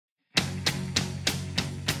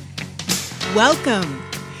Welcome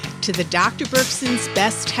to the Dr. Berkson's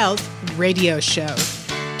Best Health radio show.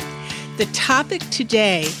 The topic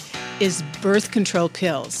today is birth control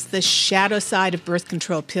pills, the shadow side of birth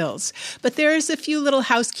control pills. But there's a few little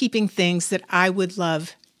housekeeping things that I would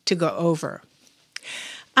love to go over.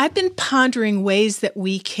 I've been pondering ways that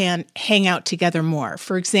we can hang out together more.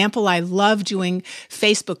 For example, I love doing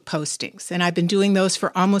Facebook postings, and I've been doing those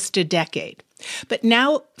for almost a decade. But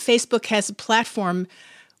now Facebook has a platform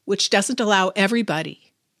which doesn't allow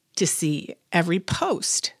everybody to see every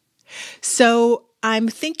post. So I'm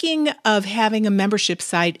thinking of having a membership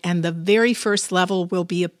site, and the very first level will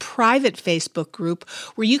be a private Facebook group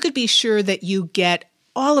where you could be sure that you get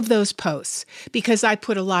all of those posts, because I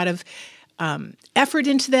put a lot of effort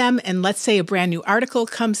into them. And let's say a brand new article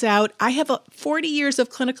comes out. I have 40 years of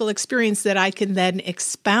clinical experience that I can then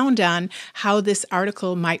expound on how this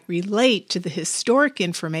article might relate to the historic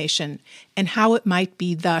information and how it might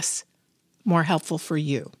be thus more helpful for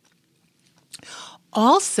you.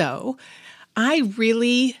 Also, I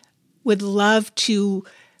really would love to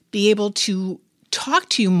be able to talk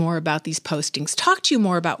to you more about these postings, talk to you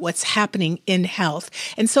more about what's happening in health.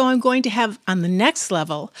 And so I'm going to have on the next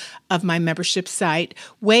level of my membership site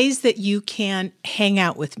ways that you can hang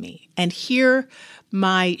out with me and hear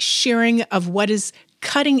my sharing of what is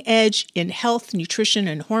cutting edge in health, nutrition,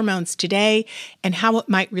 and hormones today, and how it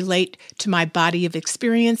might relate to my body of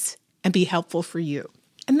experience and be helpful for you.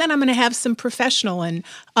 And then I'm going to have some professional and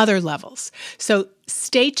other levels. So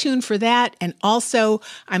stay tuned for that. And also,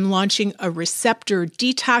 I'm launching a receptor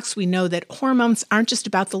detox. We know that hormones aren't just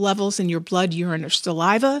about the levels in your blood, urine, or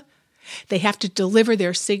saliva. They have to deliver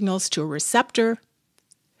their signals to a receptor.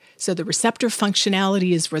 So the receptor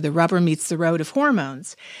functionality is where the rubber meets the road of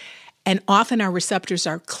hormones. And often our receptors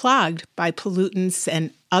are clogged by pollutants and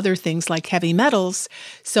other things like heavy metals.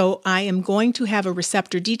 So I am going to have a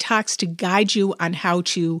receptor detox to guide you on how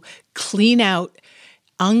to clean out,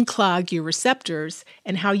 unclog your receptors,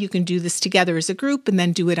 and how you can do this together as a group and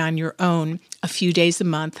then do it on your own a few days a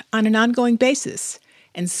month on an ongoing basis.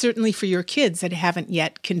 And certainly for your kids that haven't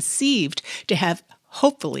yet conceived to have,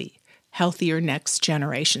 hopefully, healthier next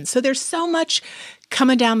generation. So there's so much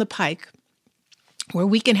coming down the pike where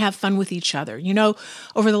we can have fun with each other. You know,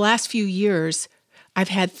 over the last few years, I've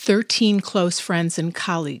had 13 close friends and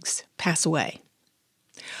colleagues pass away.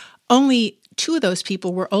 Only 2 of those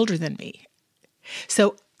people were older than me.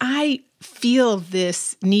 So I feel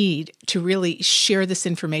this need to really share this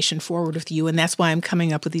information forward with you, and that's why I'm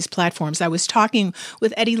coming up with these platforms. I was talking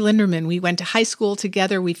with Eddie Linderman. We went to high school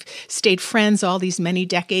together. We've stayed friends all these many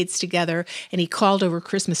decades together, and he called over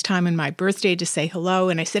Christmas time and my birthday to say hello,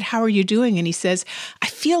 and I said, "How are you doing?" And he says, "I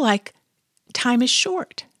feel like time is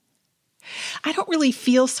short." I don't really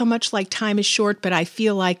feel so much like time is short, but I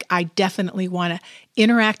feel like I definitely want to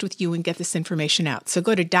interact with you and get this information out. So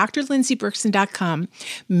go to drlindseyberkson.com.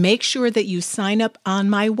 Make sure that you sign up on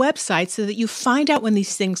my website so that you find out when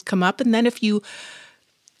these things come up. And then if you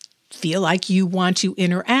feel like you want to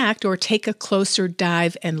interact or take a closer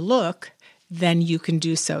dive and look, then you can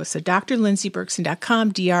do so. So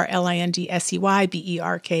drlindseyberkson.com,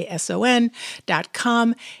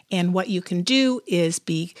 drlindseyberkson.com. And what you can do is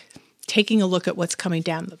be taking a look at what's coming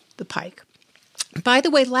down the pike. By the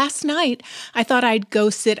way, last night, I thought I'd go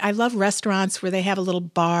sit. I love restaurants where they have a little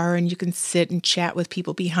bar and you can sit and chat with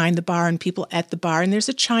people behind the bar and people at the bar. And there's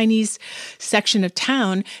a Chinese section of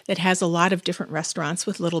town that has a lot of different restaurants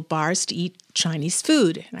with little bars to eat Chinese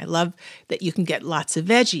food. And I love that you can get lots of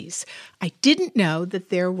veggies. I didn't know that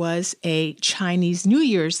there was a Chinese New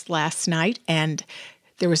Year's last night, and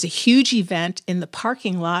there was a huge event in the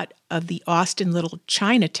parking lot of the Austin Little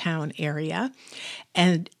Chinatown area,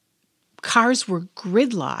 and cars were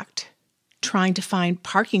gridlocked trying to find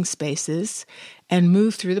parking spaces and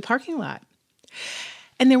move through the parking lot.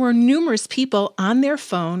 And there were numerous people on their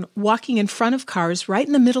phone walking in front of cars right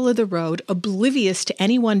in the middle of the road, oblivious to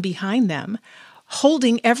anyone behind them,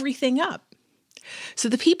 holding everything up. So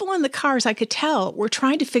the people in the cars, I could tell, were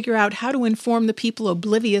trying to figure out how to inform the people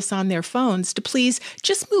oblivious on their phones to please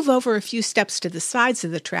just move over a few steps to the side so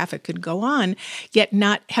the traffic could go on, yet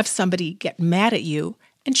not have somebody get mad at you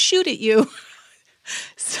and shoot at you.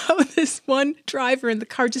 So this one driver in the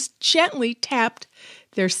car just gently tapped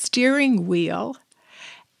their steering wheel,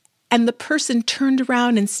 and the person turned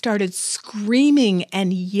around and started screaming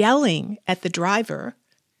and yelling at the driver,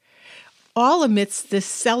 all amidst this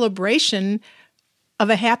celebration of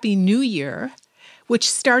a Happy New Year, which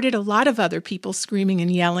started a lot of other people screaming and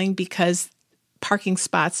yelling because parking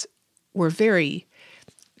spots were very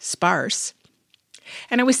sparse.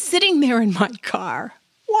 And I was sitting there in my car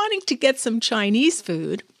wanting to get some Chinese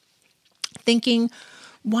food, thinking,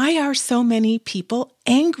 Why are so many people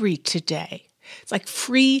angry today? It's like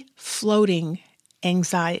free-floating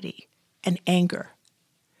anxiety and anger.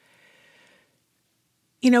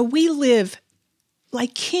 We live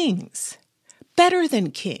like kings, better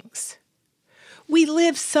than kings. We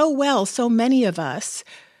live so well, so many of us,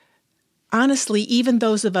 honestly, even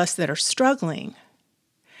those of us that are struggling.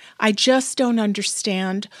 I just don't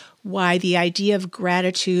understand why the idea of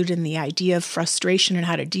gratitude and the idea of frustration and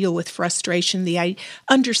how to deal with frustration, the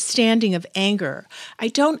understanding of anger, I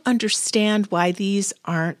don't understand why these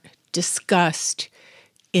aren't discussed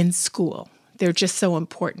in school. They're just so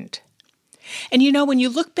important. And when you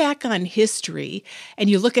look back on history and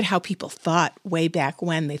you look at how people thought way back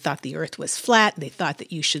when, they thought the earth was flat, they thought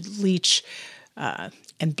that you should leech and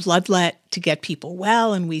bloodlet to get people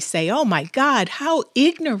well, and we say, oh my God, how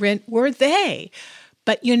ignorant were they?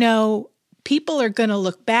 But people are going to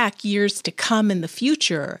look back years to come in the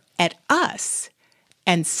future at us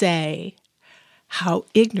and say, how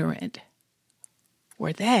ignorant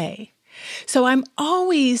were they? So I'm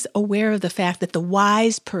always aware of the fact that the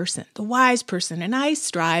wise person, and I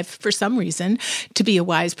strive for some reason to be a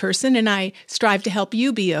wise person, and I strive to help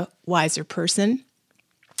you be a wiser person.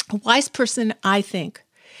 A wise person, I think,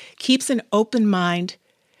 keeps an open mind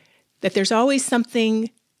that there's always something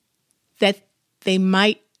that they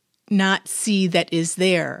might not see that is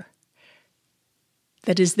there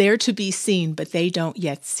to be seen, but they don't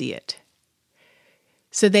yet see it.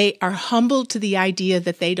 So they are humbled to the idea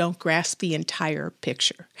that they don't grasp the entire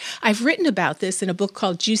picture. I've written about this in a book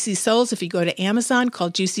called Juicy Souls. If you go to Amazon,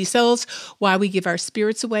 called Juicy Souls, Why We Give Our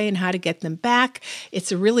Spirits Away and How to Get Them Back.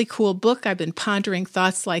 It's a really cool book. I've been pondering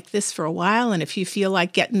thoughts like this for a while, and if you feel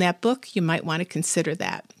like getting that book, you might want to consider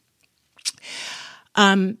that.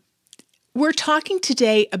 We're talking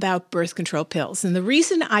today about birth control pills, and the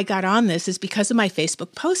reason I got on this is because of my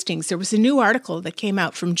Facebook postings. There was a new article that came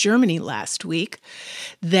out from Germany last week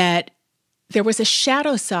that there was a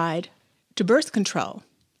shadow side to birth control.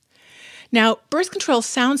 Now, birth control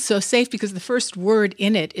sounds so safe because the first word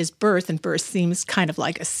in it is birth, and birth seems kind of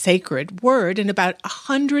like a sacred word, and about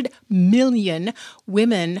 100 million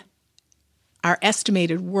women are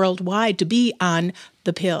estimated worldwide to be on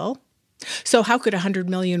the pill. So how could 100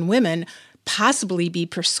 million women possibly be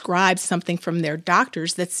prescribed something from their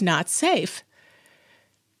doctors that's not safe?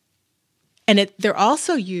 And they're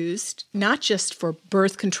also used not just for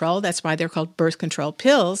birth control, that's why they're called birth control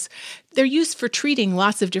pills. They're used for treating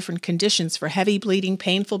lots of different conditions, for heavy bleeding,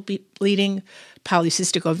 painful bleeding,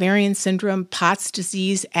 polycystic ovarian syndrome, POTS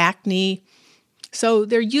disease, acne. So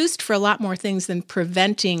they're used for a lot more things than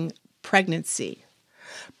preventing pregnancy.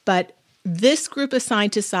 But this group of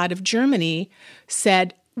scientists out of Germany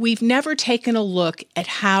said, we've never taken a look at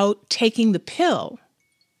how taking the pill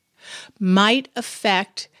might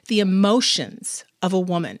affect the emotions of a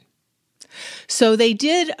woman. So they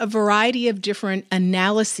did a variety of different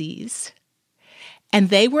analyses, and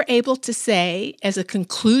they were able to say, as a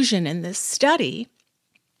conclusion in this study,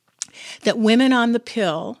 that women on the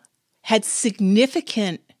pill had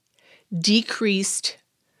significant decreased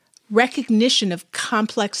recognition of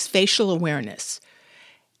complex facial awareness,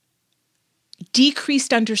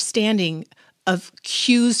 decreased understanding of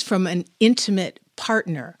cues from an intimate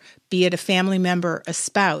partner, be it a family member, a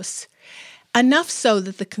spouse, enough so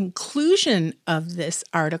that the conclusion of this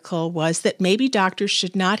article was that maybe doctors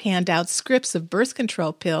should not hand out scripts of birth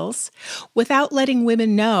control pills without letting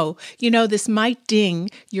women know, this might ding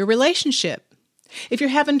your relationship. If you're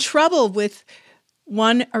having trouble with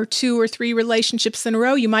 1 or 2 or 3 relationships in a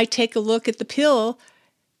row, you might take a look at the pill,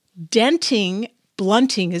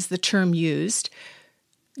 blunting is the term used,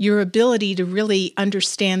 your ability to really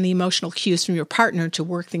understand the emotional cues from your partner to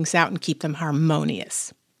work things out and keep them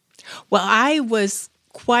harmonious. Well, I was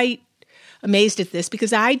quite amazed at this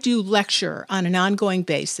because I do lecture on an ongoing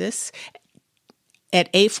basis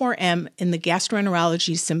at A4M in the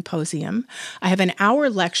Gastroenterology Symposium. I have an hour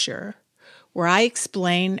lecture where I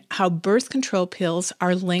explain how birth control pills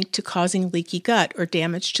are linked to causing leaky gut or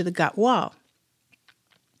damage to the gut wall.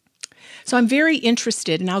 So I'm very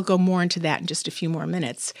interested, and I'll go more into that in just a few more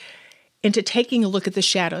minutes, into taking a look at the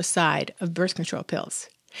shadow side of birth control pills.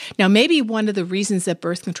 Now, maybe one of the reasons that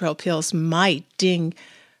birth control pills might ding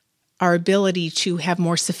our ability to have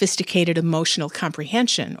more sophisticated emotional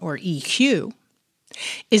comprehension, or EQ,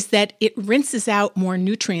 is that it rinses out more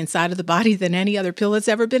nutrients out of the body than any other pill that's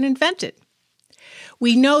ever been invented.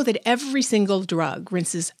 We know that every single drug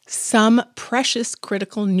rinses some precious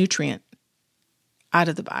critical nutrient out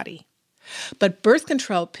of the body. But birth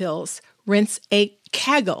control pills rinse a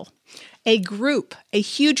kegel, a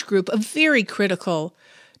huge group of very critical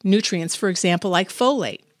nutrients, for example, like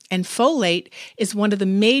folate And folate is one of the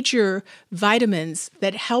major vitamins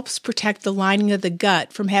that helps protect the lining of the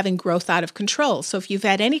gut from having growth out of control. So if you've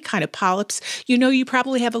had any kind of polyps, you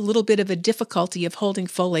probably have a little bit of a difficulty of holding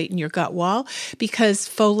folate in your gut wall, because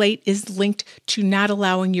folate is linked to not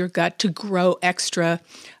allowing your gut to grow extra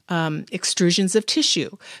extrusions of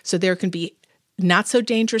tissue. So there can be not so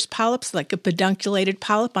dangerous polyps like a pedunculated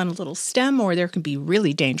polyp on a little stem, or there can be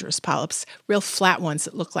really dangerous polyps, real flat ones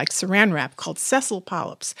that look like saran wrap called sessile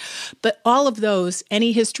polyps. But all of those,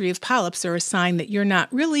 any history of polyps, are a sign that you're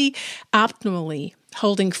not really optimally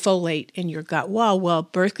holding folate in your gut wall. Well,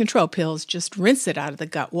 birth control pills just rinse it out of the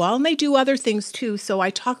gut wall, and they do other things too. So I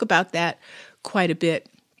talk about that quite a bit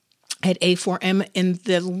at A4M in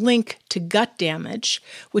the link to gut damage,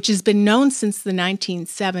 which has been known since the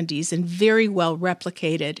 1970s and very well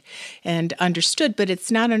replicated and understood, but it's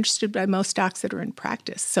not understood by most docs that are in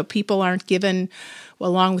practice. So people aren't given,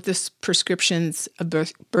 along with the prescriptions of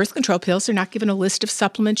birth control pills, they're not given a list of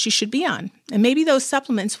supplements you should be on. And maybe those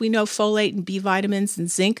supplements, we know folate and B vitamins and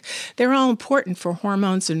zinc, they're all important for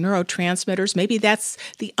hormones and neurotransmitters. Maybe that's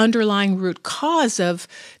the underlying root cause of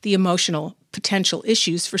the emotional potential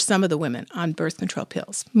issues for some of the women on birth control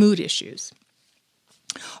pills, mood issues.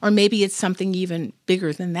 Or maybe it's something even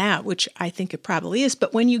bigger than that, which I think it probably is.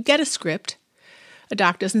 But when you get a script, a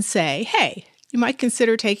doc doesn't say, hey, you might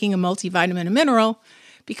consider taking a multivitamin and mineral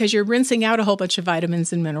because you're rinsing out a whole bunch of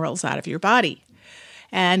vitamins and minerals out of your body.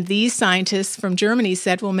 And these scientists from Germany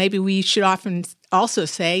said, well, maybe we should often also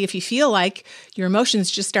say, if you feel like your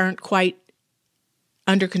emotions just aren't quite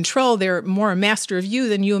under control, they're more a master of you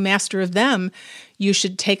than you a master of them, you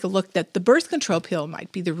should take a look that the birth control pill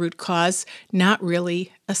might be the root cause, not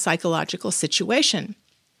really a psychological situation.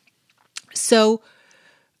 So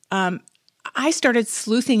I started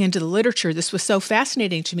sleuthing into the literature. This was so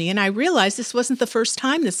fascinating to me, and I realized this wasn't the first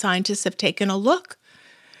time that scientists have taken a look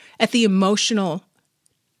at the emotional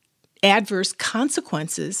adverse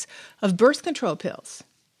consequences of birth control pills,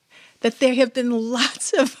 that there have been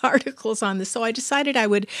lots of articles on this. So I decided I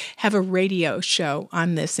would have a radio show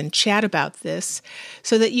on this and chat about this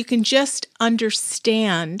so that you can just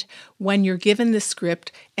understand when you're given the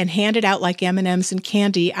script and handed out like M&Ms and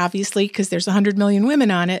candy, obviously, because there's 100 million women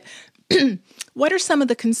on it. What are some of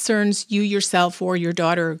the concerns you yourself or your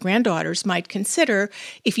daughter or granddaughters might consider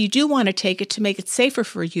if you do want to take it to make it safer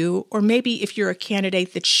for you, or maybe if you're a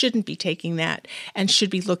candidate that shouldn't be taking that and should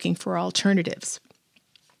be looking for alternatives?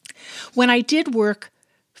 When I did work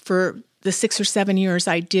for the 6 or 7 years,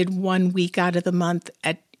 I did 1 week out of the month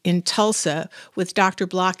in Tulsa with Dr.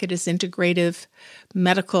 Block at his integrative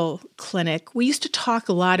medical clinic. We used to talk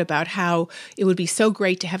a lot about how it would be so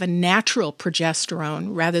great to have a natural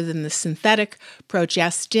progesterone rather than the synthetic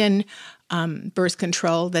progestin birth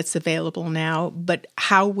control that's available now. But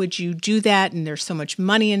how would you do that? And there's so much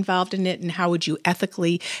money involved in it. And how would you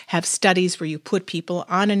ethically have studies where you put people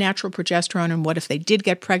on a natural progesterone? And what if they did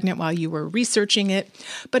get pregnant while you were researching it?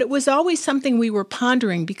 But it was always something we were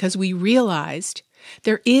pondering because we realized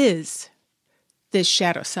there is this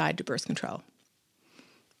shadow side to birth control.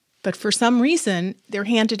 But for some reason, they're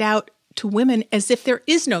handed out to women as if there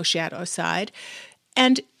is no shadow side.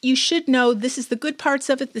 And you should know this is the good parts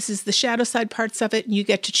of it, this is the shadow side parts of it, and you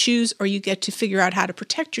get to choose or you get to figure out how to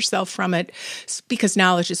protect yourself from it because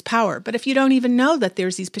knowledge is power. But if you don't even know that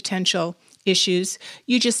there's these potential issues,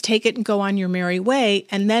 you just take it and go on your merry way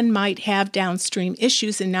and then might have downstream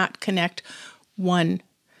issues and not connect one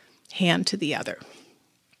hand to the other.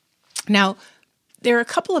 Now, there are a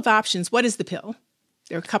couple of options. What is the pill?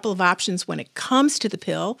 There are a couple of options when it comes to the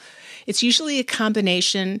pill. It's usually a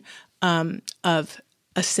combination of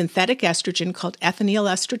a synthetic estrogen called ethinyl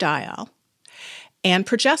estradiol and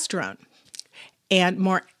progesterone, and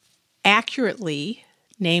more accurately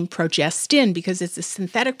named progestin because it's a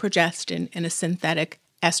synthetic progestin and a synthetic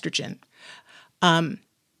estrogen.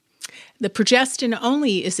 The progestin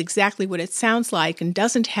only is exactly what it sounds like and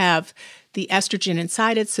doesn't have the estrogen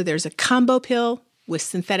inside it, so there's a combo pill with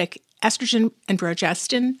synthetic estrogen and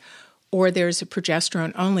progestin, or there's a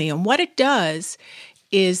progesterone only. And what it does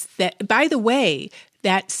is that, by the way,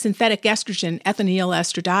 that synthetic estrogen, ethinyl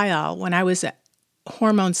estradiol, when I was a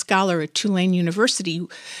hormone scholar at Tulane University,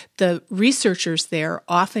 the researchers there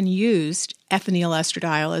often used ethinyl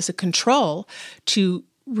estradiol as a control to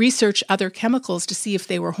research other chemicals to see if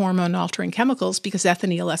they were hormone-altering chemicals, because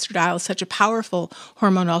ethinyl estradiol is such a powerful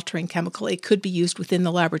hormone-altering chemical, it could be used within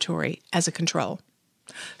the laboratory as a control.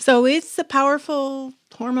 So it's a powerful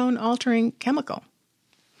hormone-altering chemical.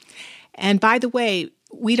 And by the way,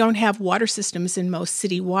 we don't have water systems in most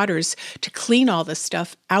city waters to clean all this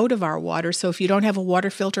stuff out of our water. So if you don't have a water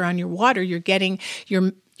filter on your water, you're getting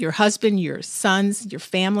your your husband, your sons, your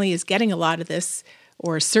family is getting a lot of this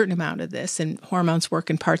or a certain amount of this, and hormones work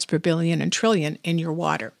in parts per billion and trillion in your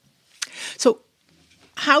water. So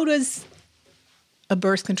how does a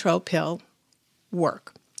birth control pill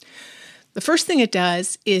work? The first thing it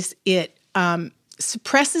does is it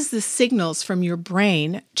suppresses the signals from your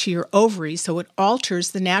brain to your ovaries, so it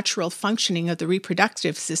alters the natural functioning of the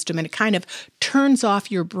reproductive system, and it kind of turns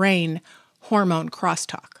off your brain hormone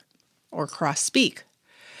crosstalk or cross-speak.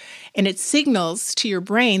 And it signals to your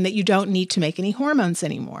brain that you don't need to make any hormones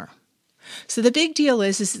anymore. So the big deal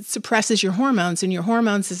is it suppresses your hormones, and your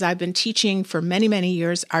hormones, as I've been teaching for many, many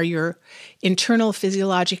years, are your internal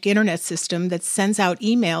physiologic internet system that sends out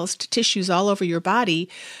emails to tissues all over your body,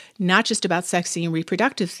 not just about sexy and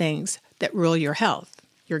reproductive things that rule your health.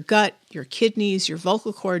 Your gut, your kidneys, your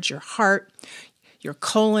vocal cords, your heart, your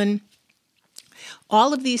colon.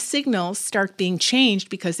 All of these signals start being changed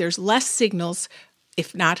because there's less signals,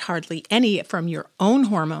 if not hardly any, from your own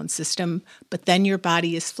hormone system, but then your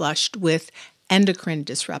body is flushed with endocrine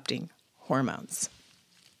disrupting hormones,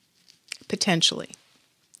 potentially.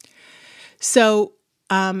 So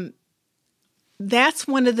that's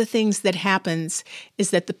one of the things that happens, is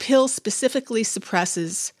that the pill specifically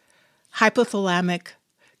suppresses hypothalamic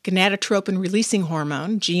gonadotropin-releasing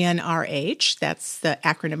hormone, GnRH, that's the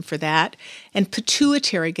acronym for that, and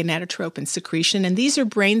pituitary gonadotropin secretion. And these are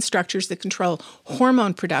brain structures that control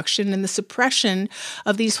hormone production, and the suppression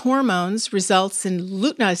of these hormones results in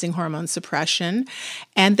luteinizing hormone suppression,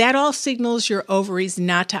 and that all signals your ovaries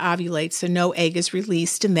not to ovulate, so no egg is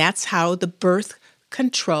released, and that's how the birth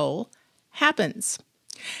control happens.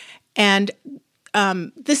 And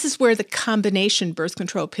this is where the combination birth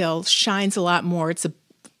control pill shines a lot more. It's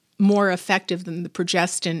more effective than the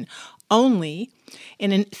progestin only.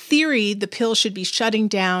 And in theory, the pill should be shutting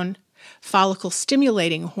down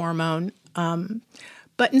follicle-stimulating hormone.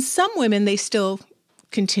 But in some women, they still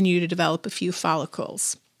continue to develop a few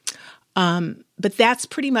follicles. But that's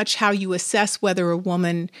pretty much how you assess whether a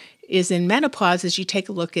woman is in menopause, is you take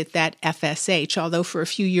a look at that FSH, although for a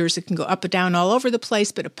few years it can go up and down all over the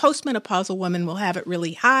place, but a postmenopausal woman will have it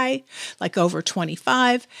really high, like over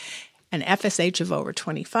 25, an FSH of over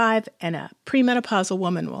 25, and a premenopausal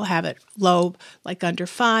woman will have it low, like under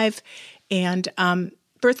 5. And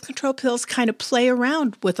birth control pills kind of play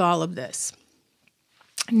around with all of this.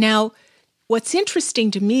 Now, what's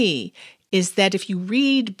interesting to me is that if you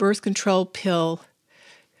read birth control pill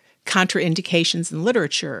contraindications in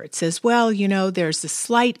literature, it says, well, there's a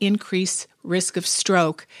slight increased risk of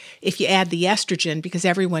stroke if you add the estrogen, because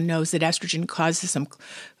everyone knows that estrogen causes some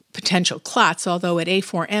potential clots, although at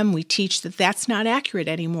A4M we teach that that's not accurate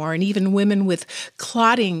anymore. And even women with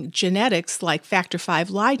clotting genetics like factor V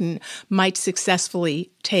Leiden might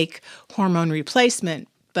successfully take hormone replacement.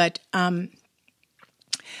 But the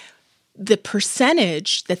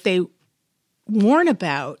percentage that they warn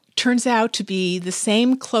about turns out to be the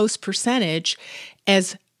same close percentage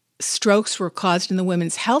as strokes were caused in the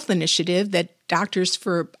Women's Health Initiative, that doctors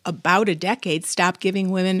for about a decade stopped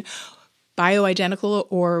giving women bioidentical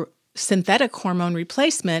or synthetic hormone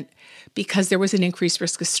replacement because there was an increased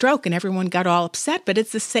risk of stroke, and everyone got all upset. But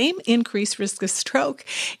it's the same increased risk of stroke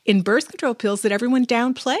in birth control pills that everyone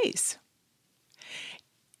downplays.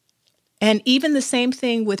 And even the same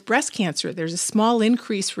thing with breast cancer. There's a small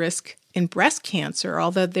increased risk in breast cancer,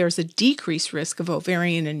 although there's a decreased risk of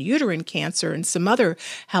ovarian and uterine cancer and some other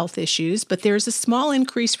health issues. But there's a small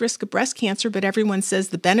increased risk of breast cancer, but everyone says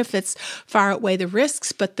the benefits far outweigh the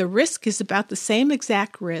risks. But the risk is about the same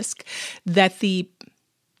exact risk that the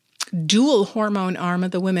dual hormone arm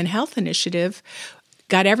of the Women's Health Initiative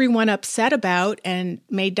got everyone upset about and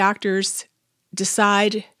made doctors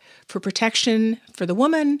decide for protection for the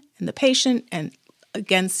woman and the patient and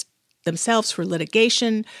against themselves for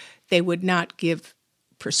litigation. They would not give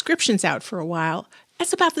prescriptions out for a while.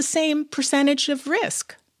 That's about the same percentage of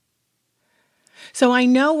risk. So I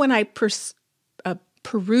know when I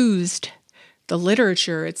perused the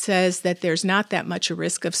literature, it says that there's not that much a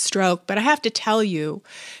risk of stroke, but I have to tell you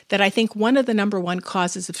that I think one of the number one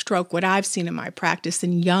causes of stroke, what I've seen in my practice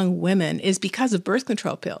in young women, is because of birth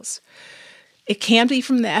control pills. It can be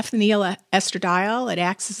from the ethinyl estradiol. It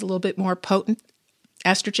acts as a little bit more potent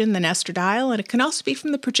estrogen than estradiol, and it can also be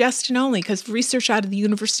from the progestin only, because research out of the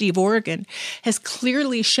University of Oregon has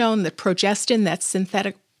clearly shown that progestin, that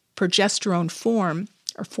synthetic progesterone form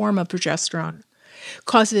of progesterone,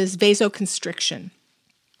 causes vasoconstriction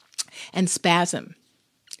and spasm.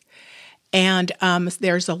 And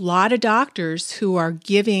there's a lot of doctors who are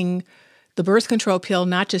giving the birth control pill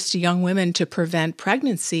not just to young women to prevent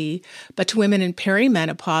pregnancy, but to women in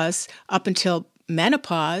perimenopause up until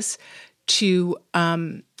menopause to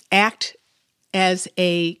act as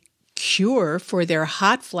a cure for their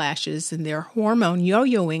hot flashes and their hormone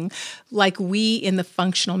yo-yoing like we in the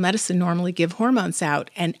functional medicine normally give hormones out.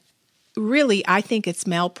 And really, I think it's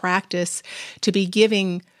malpractice to be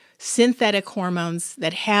giving synthetic hormones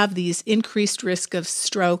that have these increased risk of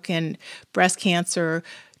stroke and breast cancer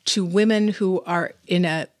to women who are in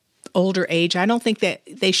a older age. I don't think that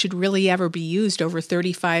they should really ever be used over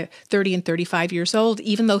 30 and 35 years old,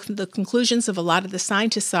 even though the conclusions of a lot of the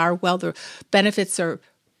scientists are, well, the benefits are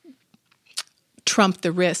trump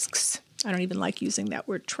the risks. I don't even like using that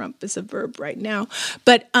word trump as a verb right now.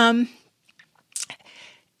 But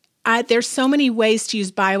there's so many ways to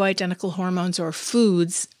use bioidentical hormones or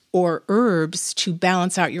foods or herbs to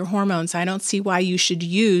balance out your hormones. I don't see why you should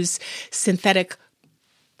use synthetic,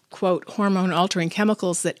 quote, hormone-altering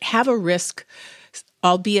chemicals that have a risk,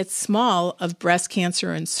 albeit small, of breast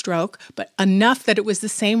cancer and stroke, but enough that it was the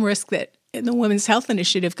same risk that in the Women's Health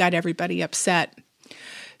Initiative got everybody upset.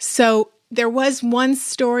 So there was one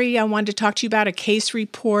story I wanted to talk to you about, a case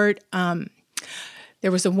report.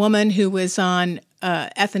 There was a woman who was on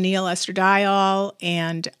ethinyl estradiol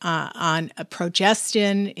and on a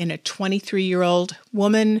progestin in a 23-year-old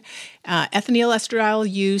woman. Ethinyl estradiol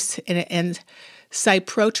use and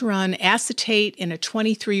cyproteron acetate in a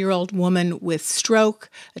 23-year-old woman with stroke.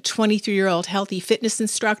 A 23-year-old healthy fitness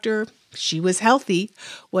instructor, she was healthy,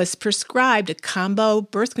 was prescribed a combo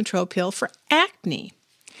birth control pill for acne.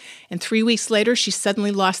 And 3 weeks later, she suddenly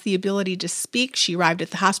lost the ability to speak. She arrived at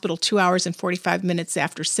the hospital 2 hours and 45 minutes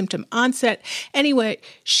after symptom onset. Anyway,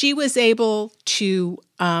 she was able to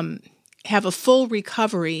have a full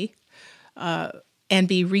recovery and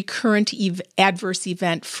be recurrent adverse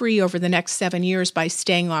event free over the next 7 years by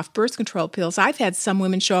staying off birth control pills. I've had some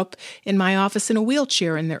women show up in my office in a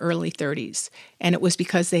wheelchair in their early 30s, and it was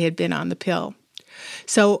because they had been on the pill.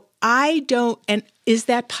 So and is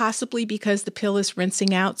that possibly because the pill is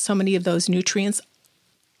rinsing out so many of those nutrients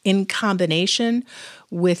in combination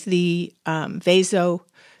with the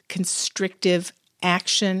vasoconstrictive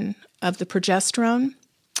action of the progesterone?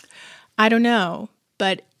 I don't know,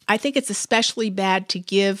 but I think it's especially bad to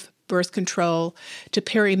give birth control to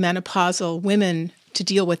perimenopausal women to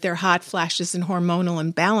deal with their hot flashes and hormonal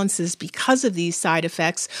imbalances because of these side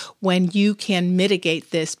effects when you can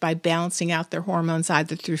mitigate this by balancing out their hormones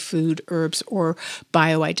either through food, herbs, or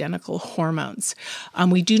bioidentical hormones.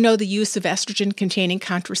 We do know the use of estrogen-containing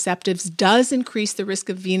contraceptives does increase the risk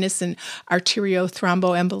of venous and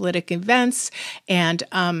arteriothromboembolic events, and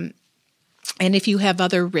if you have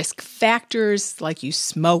other risk factors, like you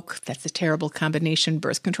smoke, that's a terrible combination,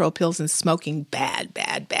 birth control pills and smoking, bad,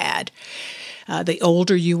 bad, bad. The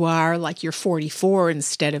older you are, like you're 44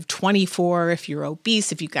 instead of 24, if you're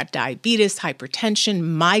obese, if you've got diabetes, hypertension,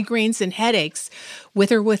 migraines, and headaches,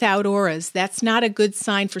 with or without auras, that's not a good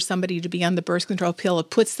sign for somebody to be on the birth control pill. It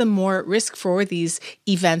puts them more at risk for these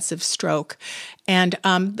events of stroke. And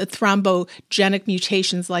the thrombogenic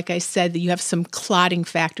mutations, like I said, that you have some clotting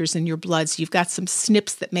factors in your blood. So you've got some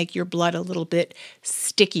SNPs that make your blood a little bit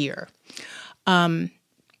stickier.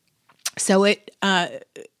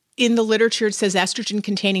 In the literature, it says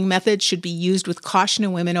estrogen-containing methods should be used with caution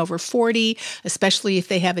in women over 40, especially if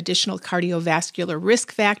they have additional cardiovascular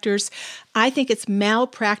risk factors. I think it's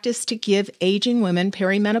malpractice to give aging women,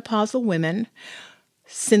 perimenopausal women,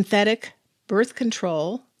 synthetic birth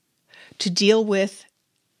control to deal with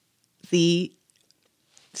the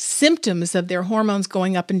symptoms of their hormones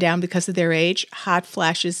going up and down because of their age, hot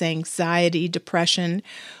flashes, anxiety, depression,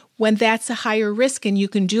 when that's a higher risk, and you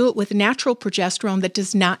can do it with natural progesterone that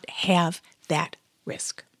does not have that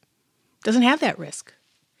risk. Doesn't have that risk.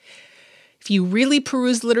 If you really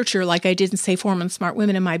peruse literature, like I did in Safe Hormone Smart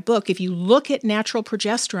Women in my book, if you look at natural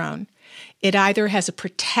progesterone, it either has a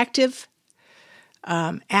protective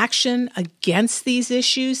action against these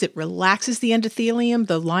issues. It relaxes the endothelium,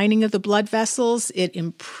 the lining of the blood vessels. It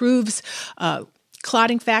improves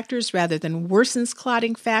clotting factors rather than worsens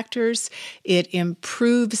clotting factors. It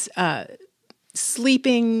improves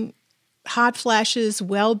sleeping, hot flashes,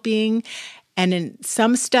 well-being. And in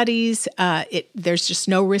some studies, there's just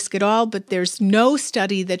no risk at all, but there's no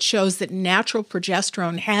study that shows that natural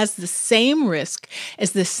progesterone has the same risk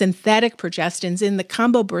as the synthetic progestins in the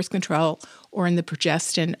combo birth control or in the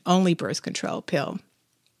progestin-only birth control pill.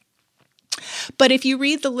 But if you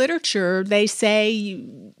read the literature, they say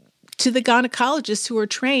to the gynecologists who are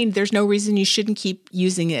trained, there's no reason you shouldn't keep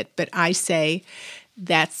using it. But I say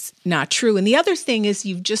that's not true. And the other thing is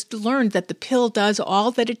you've just learned that the pill does all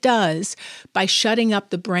that it does by shutting up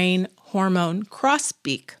the brain hormone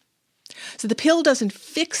crosspeak. So the pill doesn't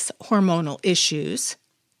fix hormonal issues.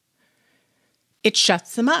 It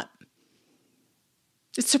shuts them up.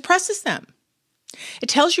 It suppresses them. It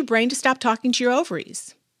tells your brain to stop talking to your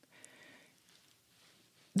ovaries.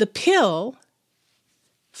 The pill,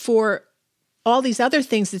 for all these other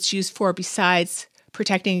things it's used for besides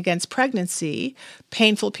protecting against pregnancy,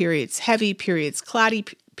 painful periods, heavy periods, clotty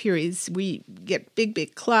periods, we get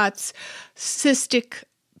big clots,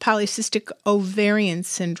 polycystic ovarian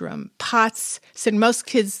syndrome, POTS. So most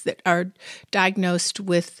kids that are diagnosed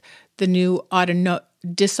with the new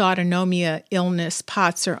dysautonomia illness,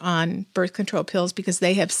 POTS, are on birth control pills because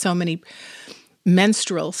they have so many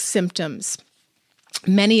menstrual symptoms,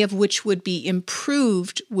 many of which would be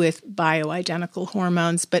improved with bioidentical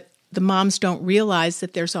hormones, but the moms don't realize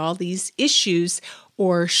that there's all these issues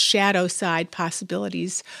or shadow side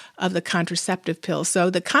possibilities of the contraceptive pill. So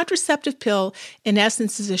the contraceptive pill, in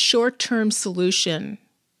essence, is a short-term solution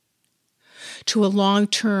to a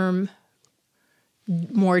long-term,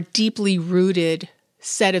 more deeply rooted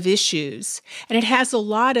set of issues. And it has a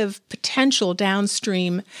lot of potential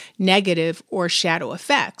downstream negative or shadow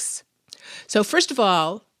effects. So first of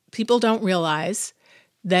all, people don't realize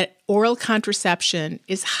that oral contraception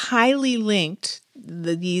is highly linked,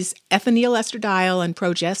 these ethinyl estradiol and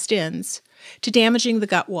progestins, to damaging the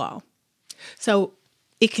gut wall. So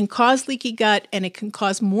it can cause leaky gut, and it can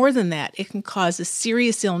cause more than that. It can cause a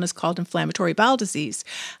serious illness called inflammatory bowel disease.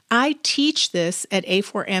 I teach this at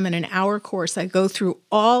A4M in an hour course. I go through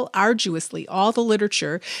arduously all the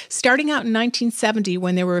literature, starting out in 1970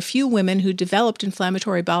 when there were a few women who developed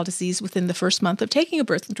inflammatory bowel disease within the first month of taking a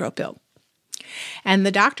birth control pill. And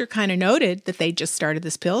the doctor kind of noted that they just started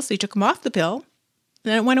this pill, so he took them off the pill,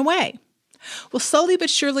 and then it went away. Well, slowly but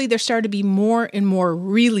surely, there started to be more and more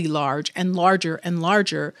really large and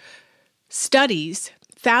larger studies,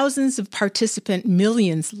 thousands of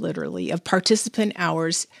millions literally, of participant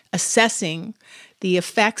hours assessing the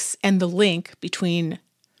effects and the link between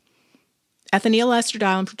ethinyl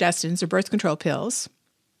estradiol and progestins, or birth control pills,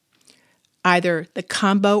 either the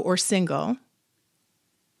combo or single,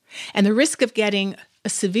 and the risk of getting a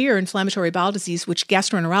severe inflammatory bowel disease, which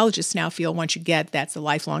gastroenterologists now feel once you get, that's a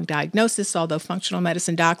lifelong diagnosis, although functional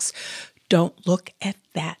medicine docs don't look at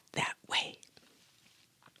that way.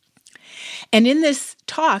 And in this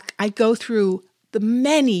talk, I go through the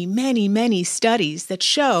many studies that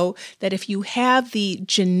show that if you have the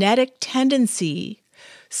genetic tendency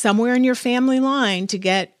somewhere in your family line to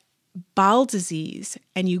get bowel disease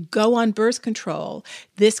and you go on birth control,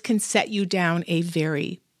 this can set you down a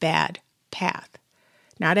very bad path.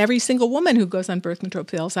 Not every single woman who goes on birth control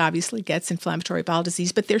pills obviously gets inflammatory bowel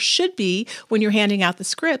disease, but there should be, when you're handing out the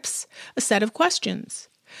scripts, a set of questions.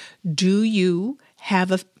 Do you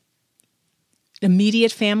have an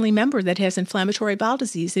immediate family member that has inflammatory bowel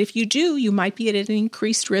disease? And if you do, you might be at an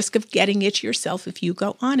increased risk of getting it yourself if you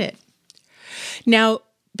go on it. Now,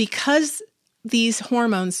 because these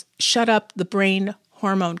hormones shut up the brain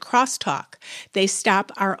hormone crosstalk, they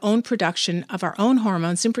stop our own production of our own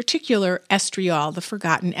hormones, in particular estriol, the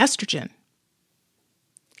forgotten estrogen.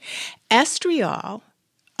 Estriol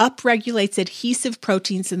upregulates adhesive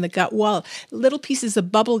proteins in the gut wall, little pieces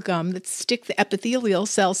of bubble gum that stick the epithelial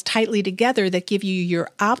cells tightly together that give you your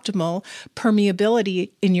optimal permeability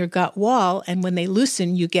in your gut wall. And when they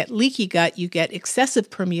loosen, you get leaky gut, you get excessive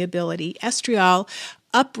permeability. Estriol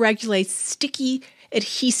upregulates sticky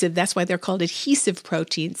adhesive, that's why they're called adhesive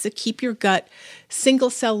proteins, that keep your gut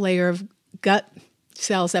single-cell layer of gut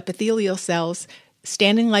cells, epithelial cells,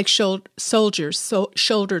 standing like soldiers,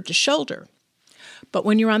 shoulder to shoulder. But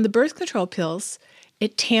when you're on the birth control pills,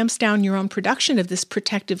 it tamps down your own production of this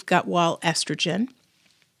protective gut wall estrogen.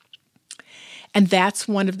 And that's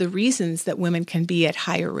one of the reasons that women can be at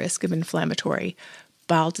higher risk of inflammatory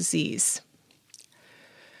bowel disease.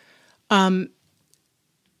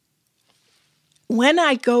 When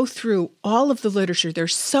I go through all of the literature,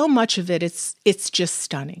 there's so much of it, it's just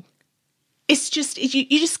stunning. It's just,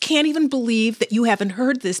 you just can't even believe that you haven't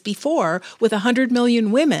heard this before with 100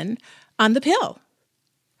 million women on the pill.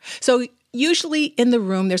 So usually in the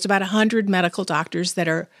room, there's about 100 medical doctors that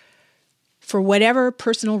are, for whatever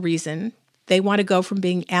personal reason, they want to go from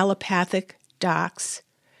being allopathic docs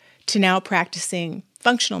to now practicing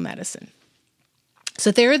functional medicine.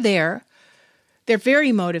 So they're there. They're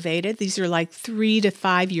very motivated. These are like 3 to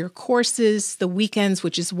 5 year courses. The weekends,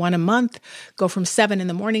 which is one a month, go from 7 in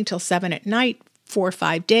the morning till 7 at night, 4 or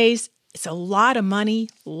 5 days. It's a lot of money,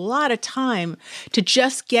 a lot of time to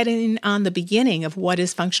just get in on the beginning of what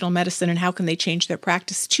is functional medicine and how can they change their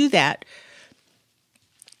practice to that.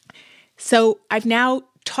 So I've now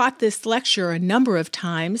taught this lecture a number of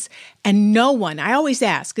times, and no one, I always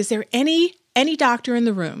ask, is there any doctor in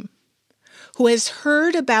the room who has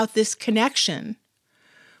heard about this connection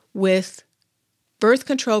with birth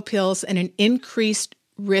control pills and an increased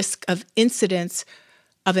risk of incidence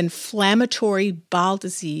of inflammatory bowel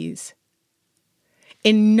disease.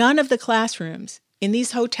 In none of the classrooms in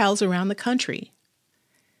these hotels around the country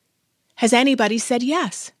has anybody said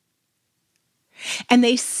yes. And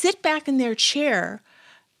they sit back in their chair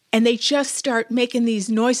and they just start making these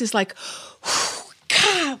noises like,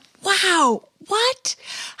 God, wow, what?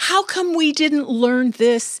 How come we didn't learn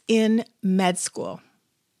this in med school?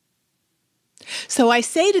 So I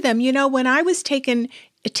say to them, when I was taking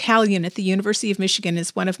Italian at the University of Michigan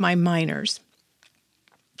as one of my minors,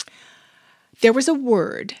 there was a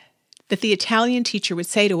word that the Italian teacher would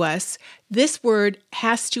say to us. This word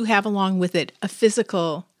has to have along with it a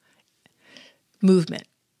physical movement.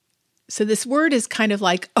 So this word is kind of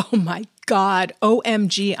like, oh my God,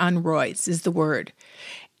 OMG on roids is the word.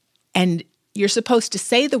 And you're supposed to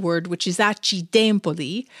say the word, which is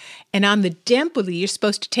accidempoli. And on the dempoli, you're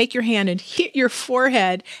supposed to take your hand and hit your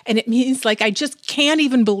forehead. And it means like, I just can't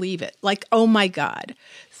even believe it. Like, oh my God.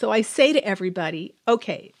 So I say to everybody,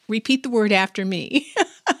 okay, repeat the word after me.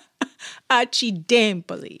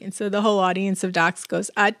 Accidempoli. And so the whole audience of docs goes,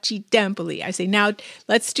 accidempoli. I say, now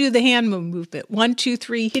let's do the hand movement. 1, 2,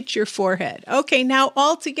 3, hit your forehead. Okay, now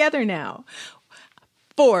all together now.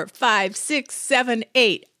 4, 5, 6, 7,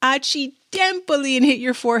 8. Accidempoli, and hit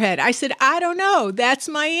your forehead. I said, I don't know. That's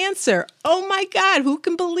my answer. Oh my God, who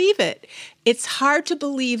can believe it? It's hard to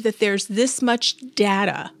believe that there's this much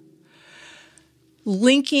data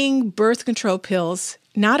linking birth control pills,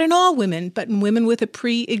 not in all women, but in women with a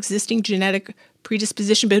pre-existing genetic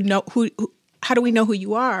predisposition. But how do we know who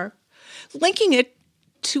you are? Linking it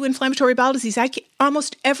to inflammatory bowel disease.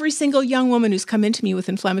 Almost every single young woman who's come into me with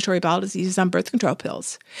inflammatory bowel disease is on birth control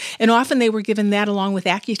pills. And often they were given that along with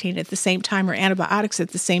Accutane at the same time or antibiotics at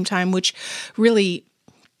the same time, which really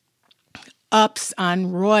ups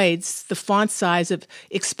on roids the font size of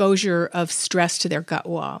exposure of stress to their gut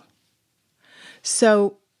wall.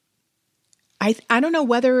 So I don't know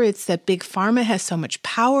whether it's that big pharma has so much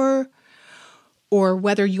power or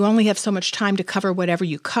whether you only have so much time to cover whatever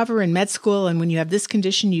you cover in med school, and when you have this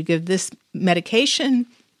condition, you give this medication.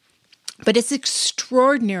 But it's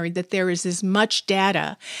extraordinary that there is as much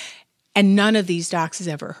data, and none of these docs has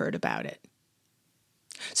ever heard about it.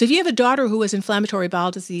 So if you have a daughter who has inflammatory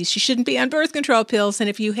bowel disease, she shouldn't be on birth control pills. And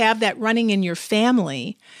if you have that running in your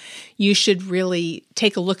family, you should really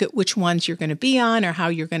take a look at which ones you're going to be on or how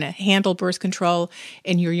you're going to handle birth control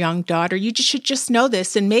in your young daughter. You should just know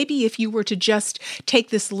this. And maybe if you were to just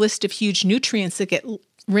take this list of huge nutrients that get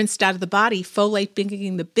rinsed out of the body, folate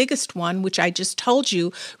being the biggest one, which I just told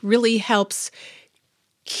you, really helps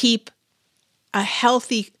keep a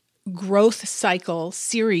healthy growth cycle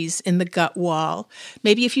series in the gut wall.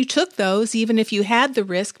 Maybe if you took those, even if you had the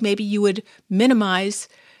risk, maybe you would minimize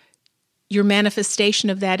your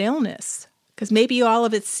manifestation of that illness. Because maybe all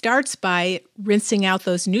of it starts by rinsing out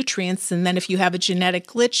those nutrients. And then if you have a genetic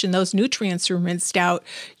glitch and those nutrients are rinsed out,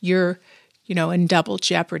 you're, in double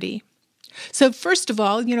jeopardy. So first of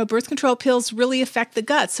all, birth control pills really affect the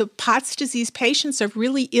gut. So POTS disease patients are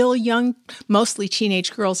really ill young, mostly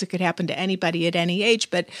teenage girls. It could happen to anybody at any age,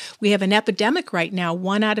 but we have an epidemic right now.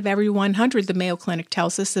 1 out of every 100, the Mayo Clinic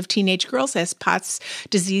tells us, of teenage girls has POTS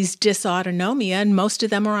disease dysautonomia, and most of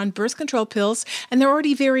them are on birth control pills, and they're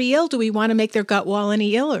already very ill. Do we want to make their gut wall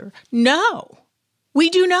any iller? No, we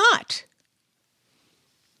do not.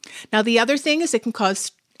 Now, the other thing is it can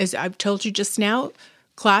cause, as I've told you just now,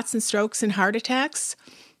 clots and strokes and heart attacks,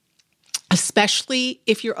 especially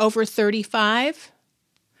if you're over 35.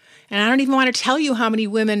 And I don't even want to tell you how many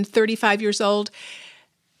women 35 years old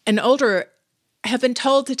and older have been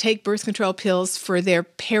told to take birth control pills for their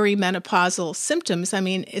perimenopausal symptoms. I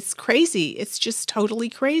mean, it's crazy. It's just totally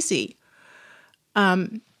crazy.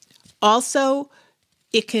 Also,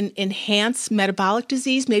 it can enhance metabolic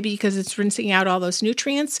disease, maybe because it's rinsing out all those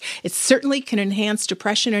nutrients. It certainly can enhance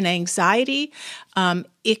depression and anxiety.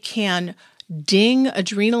 It can ding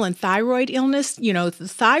adrenal and thyroid illness. The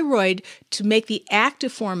thyroid, to make the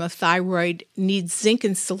active form of thyroid, needs zinc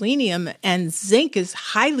and selenium, and zinc is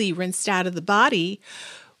highly rinsed out of the body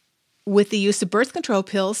with the use of birth control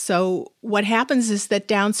pills. So what happens is that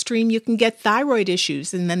downstream you can get thyroid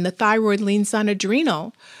issues, and then the thyroid leans on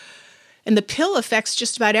adrenal. And the pill affects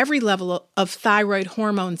just about every level of thyroid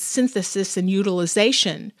hormone synthesis and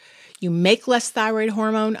utilization. You make less thyroid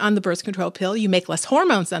hormone on the birth control pill. You make less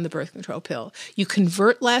hormones on the birth control pill. You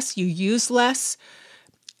convert less. You use less.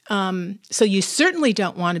 So you certainly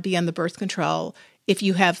don't want to be on the birth control if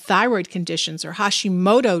you have thyroid conditions or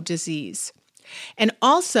Hashimoto disease. And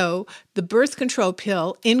also, the birth control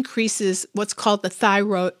pill increases what's called the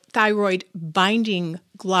thyroid binding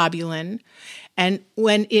globulin. And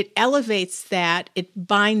when it elevates that, it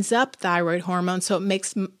binds up thyroid hormone, so it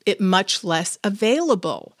makes it much less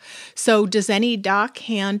available. So does any doc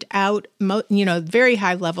hand out, very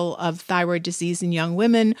high level of thyroid disease in young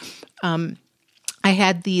women? I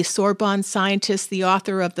had the Sorbonne scientist, the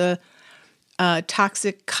author of the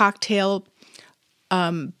Toxic Cocktail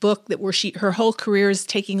book, where her whole career is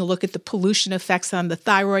taking a look at the pollution effects on the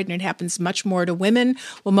thyroid, and it happens much more to women.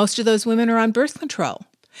 Well, most of those women are on birth control.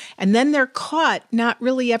 And then they're caught not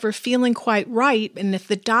really ever feeling quite right. And if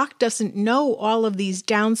the doc doesn't know all of these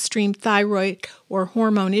downstream thyroid or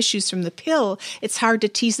hormone issues from the pill, it's hard to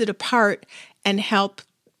tease it apart and help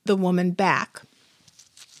the woman back.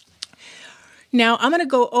 Now, I'm going to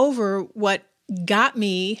go over what got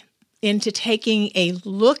me into taking a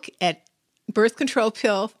look at birth control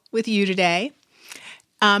pill with you today.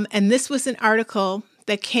 And this was an article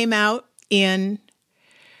that came out in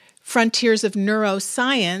Frontiers of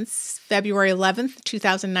Neuroscience, February 11th,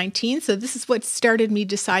 2019. So this is what started me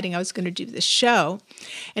deciding I was going to do this show.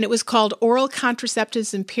 And it was called Oral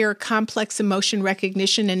Contraceptives Impair Complex Emotion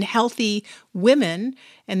Recognition in Healthy Women.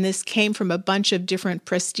 And this came from a bunch of different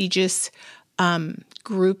prestigious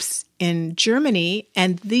groups in Germany.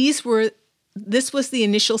 And this was the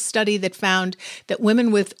initial study that found that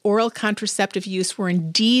women with oral contraceptive use were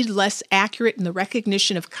indeed less accurate in the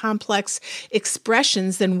recognition of complex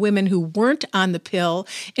expressions than women who weren't on the pill,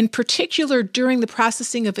 in particular during the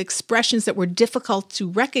processing of expressions that were difficult to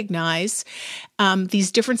recognize.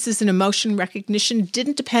 These differences in emotion recognition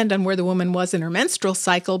didn't depend on where the woman was in her menstrual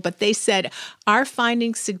cycle, but they said, our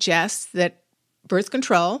findings suggest that birth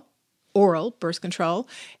control, oral birth control,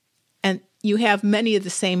 and you have many of the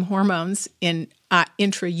same hormones in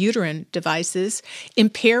intrauterine devices,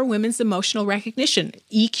 impair women's emotional recognition,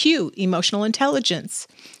 EQ, emotional intelligence,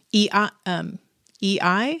 EI,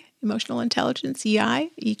 emotional intelligence,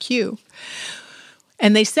 EQ.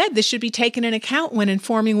 And they said this should be taken into account when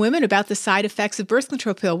informing women about the side effects of birth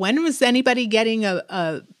control pill. When was anybody getting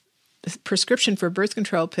a prescription for birth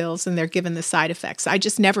control pills and they're given the side effects? I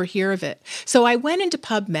just never hear of it. So I went into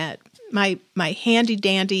PubMed. My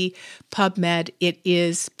handy-dandy PubMed. It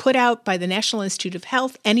is put out by the National Institute of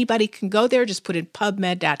Health. Anybody can go there. Just put in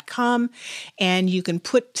pubmed.com, and you can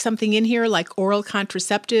put something in here like oral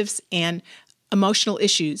contraceptives and emotional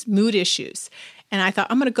issues, mood issues. And I thought,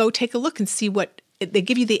 I'm going to go take a look and see what they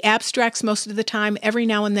give you. The abstracts most of the time. Every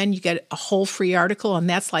now and then you get a whole free article, and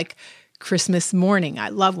that's like Christmas morning. I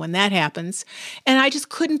love when that happens. And I just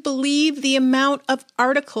couldn't believe the amount of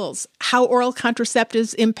articles, how oral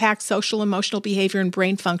contraceptives impact social, emotional behavior, and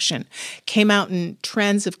brain function. Came out in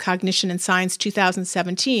Trends of Cognition and Science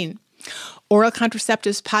 2017. Oral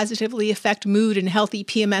contraceptives positively affect mood in healthy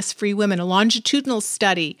PMS-free women. A longitudinal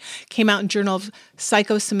study came out in Journal of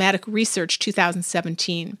Psychosomatic Research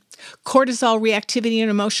 2017. Cortisol reactivity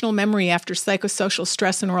and emotional memory after psychosocial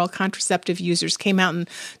stress in oral contraceptive users came out in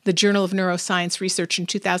the Journal of Neuroscience Research in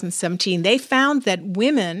 2017. They found that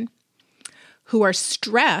women who are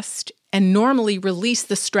stressed and normally release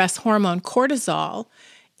the stress hormone cortisol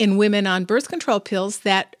in women on birth control pills,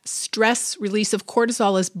 that stress release of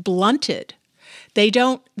cortisol is blunted.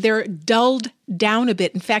 They're dulled down a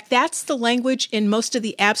bit. In fact, that's the language in most of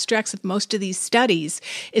the abstracts of most of these studies,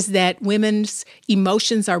 is that women's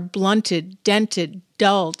emotions are blunted, dented,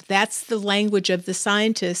 dulled. That's the language of the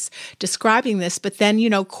scientists describing this. But then,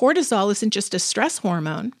 cortisol isn't just a stress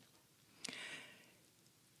hormone.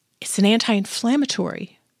 It's an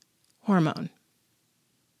anti-inflammatory hormone.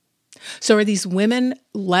 So are these women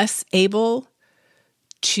less able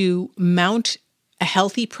to mount a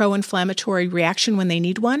healthy pro-inflammatory reaction when they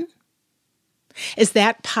need one? Is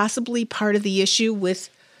that possibly part of the issue with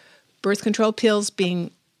birth control pills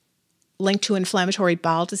being linked to inflammatory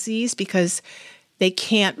bowel disease, because they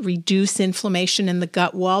can't reduce inflammation in the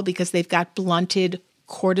gut wall because they've got blunted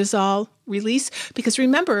cortisol release? Because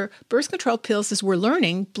remember, birth control pills, as we're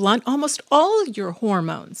learning, blunt almost all your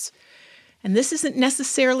hormones. And this isn't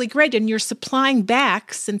necessarily great. And you're supplying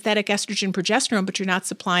back synthetic estrogen, progesterone, but you're not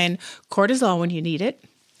supplying cortisol when you need it,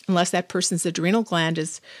 unless that person's adrenal gland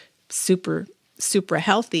is super, super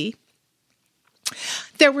healthy.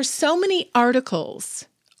 There were so many articles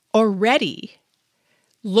already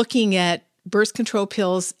looking at birth control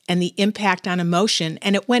pills and the impact on emotion.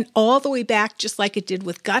 And it went all the way back, just like it did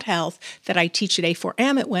with gut health that I teach at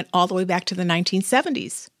A4M, it went all the way back to the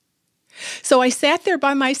 1970s. So I sat there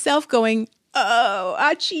by myself going, oh,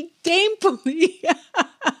 achi damepoli.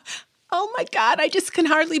 Oh my God, I just can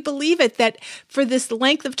hardly believe it that for this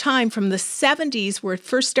length of time, from the 70s where it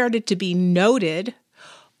first started to be noted,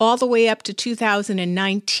 all the way up to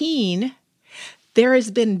 2019, there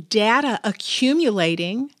has been data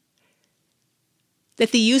accumulating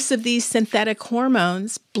that the use of these synthetic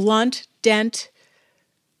hormones blunt, dent,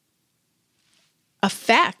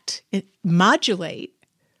 affect, modulate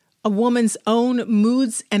a woman's own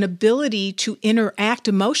moods and ability to interact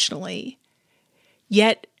emotionally.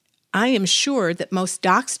 Yet, I am sure that most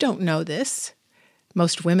docs don't know this.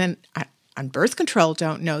 Most women on birth control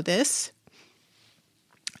don't know this.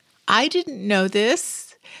 I didn't know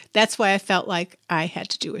this. That's why I felt like I had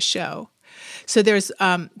to do a show. So there's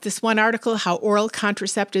this one article, How Oral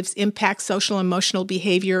Contraceptives Impact Social Emotional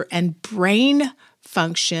Behavior and Brain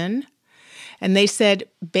Function. And they said,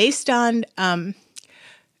 based on,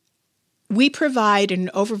 we provide an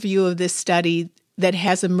overview of this study that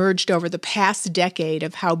has emerged over the past decade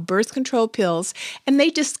of how birth control pills, and they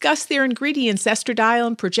discuss their ingredients, estradiol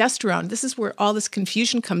and progesterone. This is where all this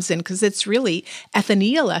confusion comes in because it's really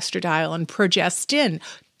ethinyl estradiol and progestin,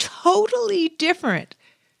 totally different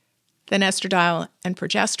than estradiol and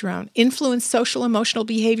progesterone, influence social emotional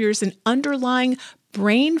behaviors and underlying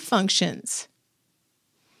brain functions,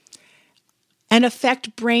 and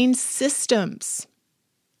affect brain systems.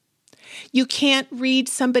 You can't read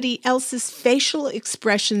somebody else's facial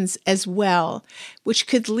expressions as well, which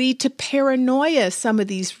could lead to paranoia, some of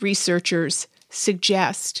these researchers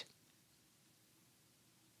suggest.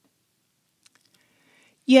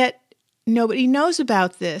 Yet, nobody knows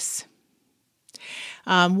about this.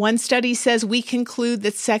 One study says we conclude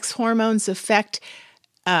that sex hormones affect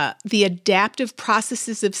the adaptive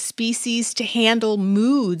processes of species to handle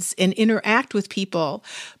moods and interact with people.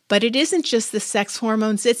 But it isn't just the sex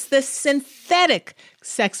hormones, it's the synthetic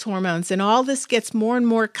sex hormones. And all this gets more and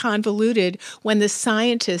more convoluted when the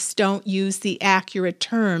scientists don't use the accurate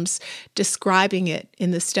terms describing it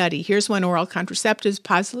in the study. Here's one: oral contraceptives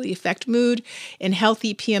positively affect mood in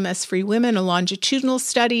healthy PMS-free women, a longitudinal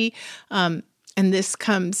study. And this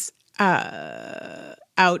comes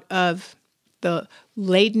out of the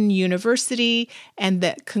Leiden University. And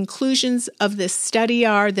the conclusions of this study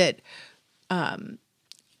are that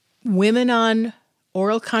women on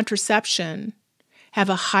oral contraception have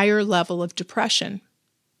a higher level of depression.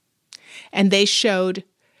 And they showed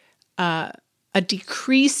a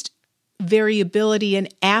decreased variability in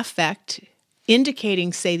affect,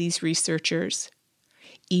 indicating, say these researchers,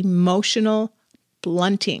 emotional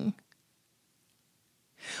blunting,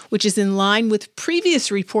 which is in line with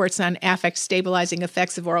previous reports on affect stabilizing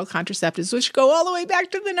effects of oral contraceptives, which go all the way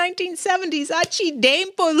back to the 1970s. Achi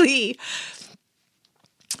Dempoli.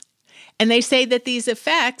 And they say that these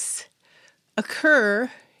effects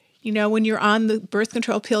occur, when you're on the birth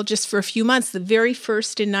control pill just for a few months. The very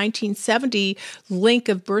first in 1970 link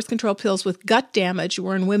of birth control pills with gut damage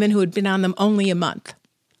were in women who had been on them only a month.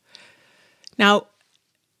 Now,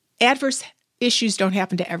 adverse issues don't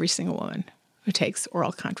happen to every single woman who takes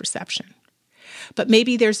oral contraception. But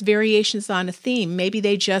maybe there's variations on a theme. Maybe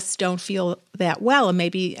they just don't feel that well, and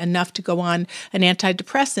maybe enough to go on an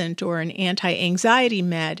antidepressant or an anti-anxiety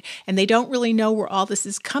med, and they don't really know where all this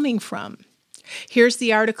is coming from. Here's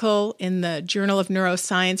the article in the Journal of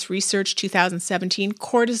Neuroscience Research 2017,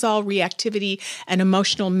 Cortisol Reactivity and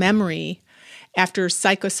Emotional Memory after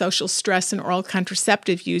Psychosocial Stress in Oral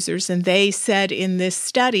Contraceptive Users. And they said in this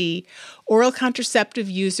study, oral contraceptive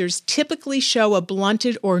users typically show a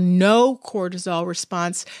blunted or no cortisol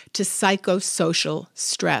response to psychosocial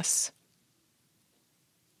stress.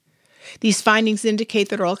 These findings indicate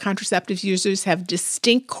that oral contraceptive users have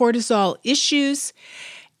distinct cortisol issues,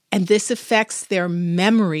 and this affects their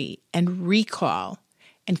memory and recall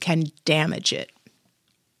and can damage it.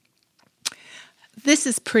 This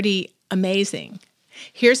is pretty amazing.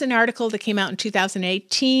 Here's an article that came out in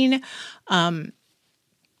 2018,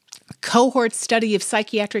 cohort study of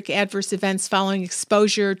psychiatric adverse events following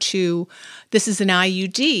exposure to, this is an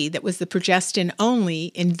IUD that was the progestin only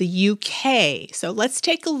in the UK. So let's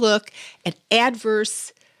take a look at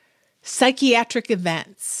adverse psychiatric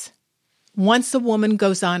events once a woman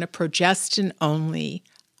goes on a progestin only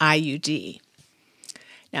IUD.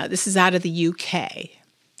 Now, this is out of the UK.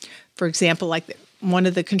 For example, like one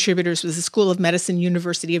of the contributors was the School of Medicine,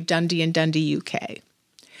 University of Dundee in Dundee, UK.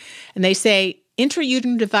 And they say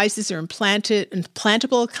intrauterine devices are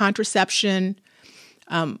implantable contraception,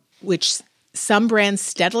 which some brands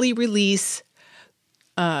steadily release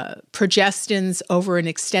progestins over an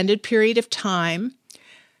extended period of time.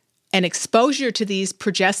 And exposure to these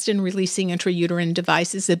progestin-releasing intrauterine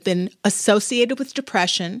devices have been associated with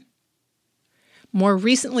depression. More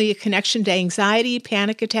recently, a connection to anxiety,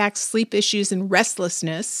 panic attacks, sleep issues, and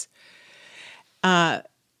restlessness. Now,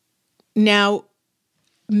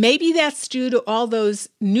 maybe that's due to all those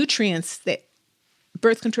nutrients that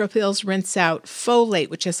birth control pills rinse out. Folate,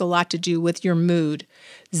 which has a lot to do with your mood.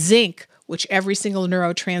 Zinc, which every single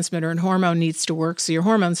neurotransmitter and hormone needs to work, so your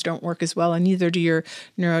hormones don't work as well, and neither do your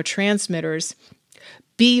neurotransmitters.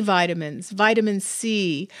 B vitamins, vitamin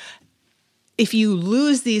C. If you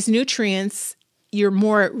lose these nutrients, you're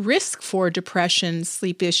more at risk for depression,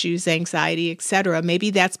 sleep issues, anxiety, etc. Maybe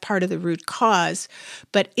that's part of the root cause.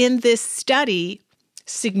 But in this study,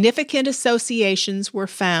 significant associations were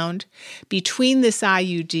found between this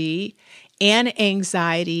IUD and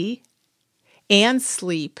anxiety and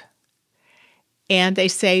sleep. And they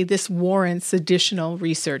say this warrants additional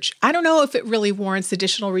research. I don't know if it really warrants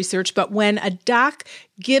additional research, but when a doc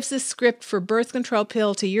gives a script for birth control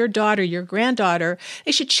pill to your daughter, your granddaughter,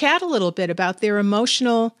 they should chat a little bit about their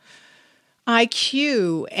emotional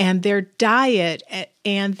IQ and their diet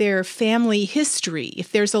and their family history.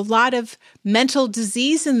 If there's a lot of mental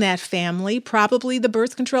disease in that family, probably the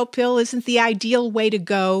birth control pill isn't the ideal way to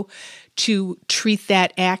go to treat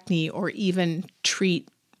that acne or even treat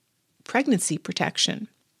pregnancy protection.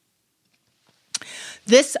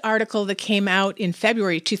 This article that came out in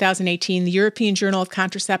February 2018, the European Journal of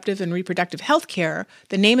Contraceptive and Reproductive Health Care,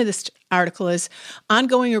 the name of this article is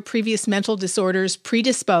Ongoing or Previous Mental Disorders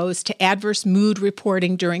Predisposed to Adverse Mood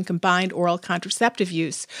Reporting During Combined Oral Contraceptive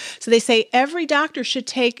Use. So they say every doctor should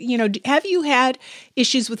take, have you had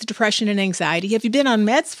issues with depression and anxiety? Have you been on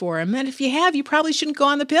meds for them? And if you have, you probably shouldn't go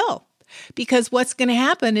on the pill. Because what's going to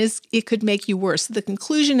happen is it could make you worse. The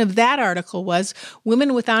conclusion of that article was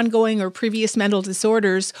women with ongoing or previous mental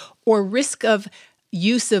disorders or risk of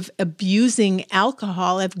use of abusing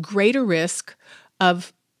alcohol have greater risk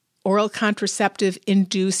of oral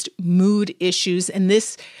contraceptive-induced mood issues. And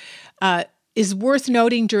this is worth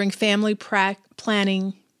noting during family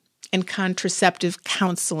planning and contraceptive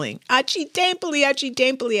counseling. Accidentally.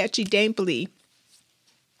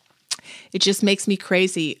 It just makes me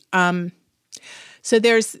crazy. So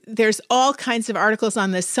there's all kinds of articles on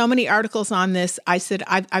this. So many articles on this. I said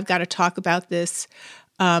I've got to talk about this.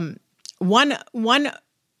 One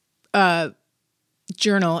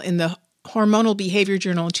journal in the Hormonal Behavior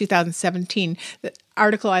Journal in 2017. The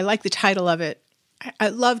article, I like the title of it. I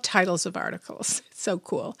love titles of articles. It's so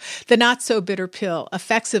cool. The Not So Bitter Pill: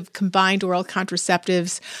 Effects of Combined Oral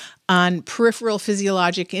Contraceptives on Peripheral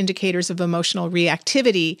Physiologic Indicators of Emotional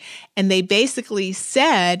Reactivity. And they basically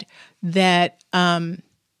said that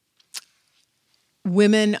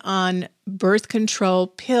women on birth control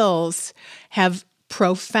pills have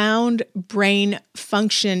profound brain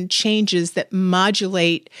function changes that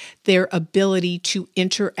modulate their ability to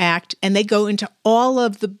interact. And they go into all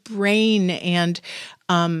of the brain and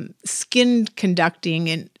skin conducting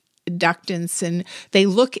and inductance. And they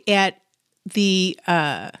look at the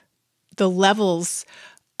levels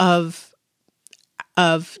of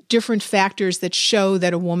different factors that show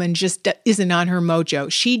that a woman just isn't on her mojo.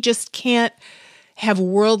 She just can't have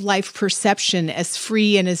world life perception as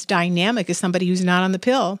free and as dynamic as somebody who's not on the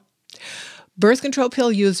pill. Birth control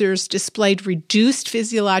pill users displayed reduced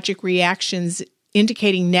physiologic reactions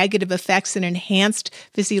indicating negative effects and enhanced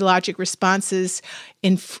physiologic responses.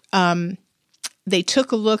 They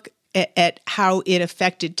took a look at how it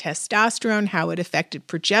affected testosterone, how it affected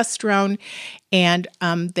progesterone, and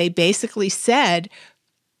they basically said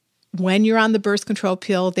when you're on the birth control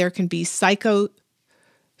pill, there can be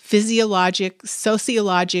physiologic,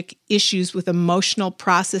 sociologic issues with emotional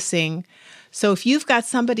processing. So if you've got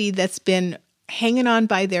somebody that's been hanging on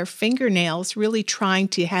by their fingernails, really trying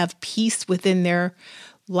to have peace within their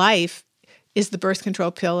life, is the birth control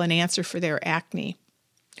pill an answer for their acne?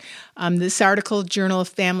 This article, Journal of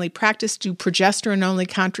Family Practice, do progesterone-only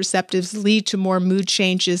contraceptives lead to more mood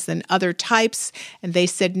changes than other types? And they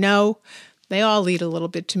said no, they all lead a little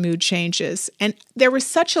bit to mood changes. And there was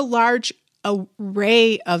such a large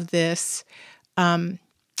array of this.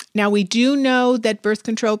 Now, we do know that birth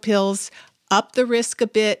control pills up the risk a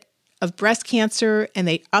bit of breast cancer, and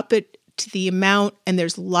they up it to the amount, and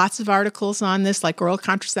there's lots of articles on this, like oral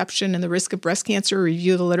contraception and the risk of breast cancer,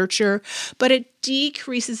 review the literature, but it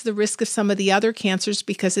decreases the risk of some of the other cancers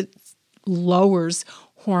because it lowers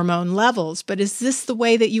hormone levels. But is this the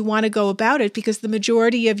way that you want to go about it? Because the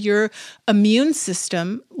majority of your immune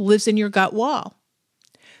system lives in your gut wall.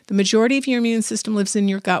 The majority of your immune system lives in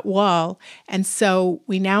your gut wall, and so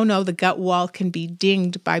we now know the gut wall can be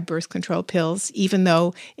dinged by birth control pills, even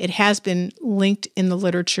though it has been linked in the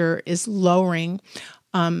literature as lowering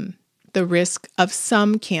the risk of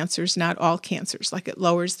some cancers, not all cancers, like it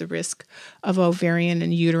lowers the risk of ovarian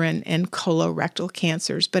and uterine and colorectal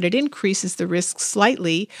cancers, but it increases the risk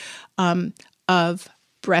slightly of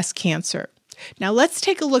breast cancer. Now let's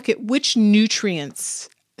take a look at which nutrients.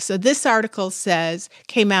 So this article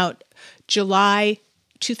came out July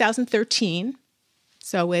 2013,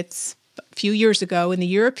 so it's a few years ago in the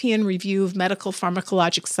European Review of Medical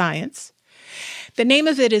Pharmacologic Science. The name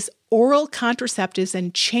of it is Oral Contraceptives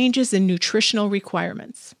and Changes in Nutritional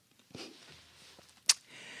Requirements.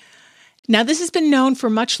 Now, this has been known for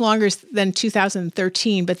much longer than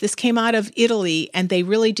 2013, but this came out of Italy, and they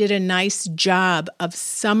really did a nice job of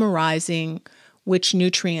summarizing which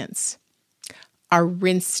nutrients are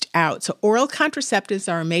rinsed out. So oral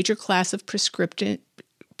contraceptives are a major class of prescription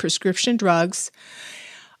drugs.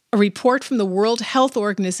 A report from the World Health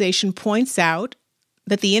Organization points out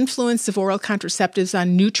that the influence of oral contraceptives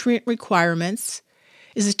on nutrient requirements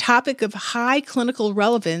is a topic of high clinical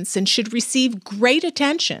relevance and should receive great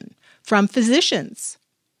attention from physicians.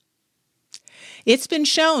 It's been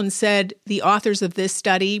shown, said the authors of this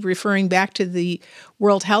study, referring back to the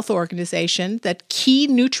World Health Organization, that key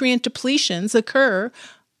nutrient depletions occur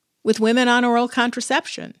with women on oral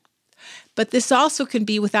contraception. But this also can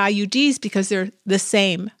be with IUDs because they're the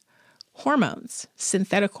same hormones,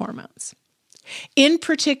 synthetic hormones. In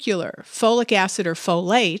particular, folic acid or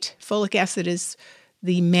folate, folic acid is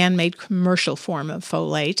the man-made commercial form of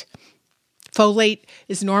folate. Folate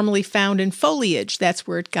is normally found in foliage. That's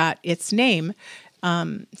where it got its name.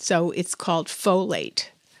 So it's called folate.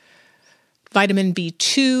 Vitamin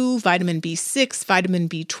B2, vitamin B6, vitamin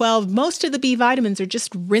B12. Most of the B vitamins are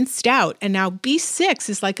just rinsed out. And now B6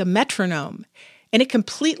 is like a metronome. And it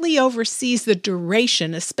completely oversees the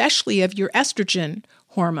duration, especially of your estrogen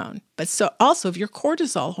hormone, but so also of your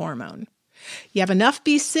cortisol hormone. You have enough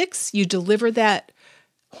B6, you deliver that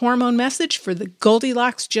hormone message for the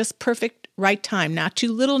Goldilocks, just perfect right time. Not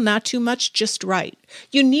too little, not too much, just right.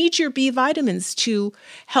 You need your B vitamins to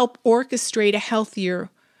help orchestrate a healthier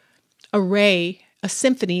array, a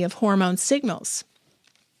symphony of hormone signals.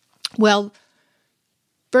 Well,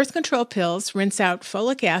 birth control pills rinse out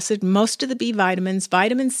folic acid, most of the B vitamins,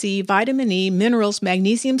 vitamin C, vitamin E, minerals,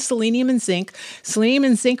 magnesium, selenium, and zinc. Selenium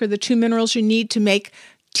and zinc are the two minerals you need to make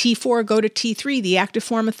T4 go to T3, the active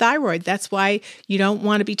form of thyroid. That's why you don't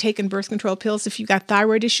want to be taking birth control pills if you've got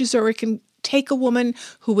thyroid issues, or it can take a woman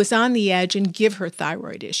who was on the edge and give her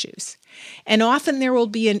thyroid issues. And often there will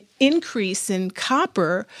be an increase in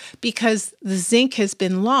copper because the zinc has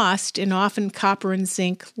been lost, and often copper and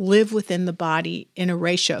zinc live within the body in a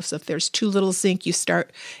ratio. So if there's too little zinc, you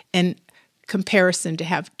start in comparison to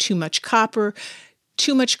have too much copper.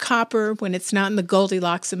 Too much copper, when it's not in the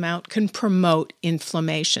Goldilocks amount, can promote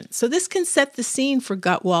inflammation. So this can set the scene for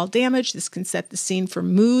gut wall damage. This can set the scene for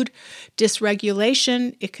mood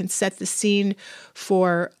dysregulation. It can set the scene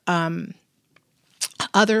for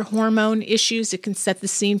other hormone issues. It can set the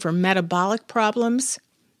scene for metabolic problems.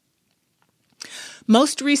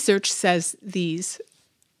 Most research, says these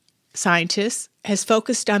scientists, has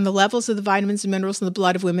focused on the levels of the vitamins and minerals in the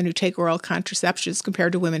blood of women who take oral contraceptives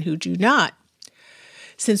compared to women who do not.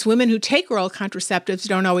 Since women who take oral contraceptives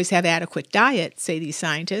don't always have adequate diet, say these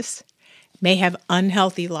scientists, may have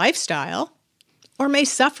unhealthy lifestyle, or may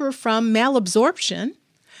suffer from malabsorption,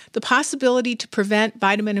 the possibility to prevent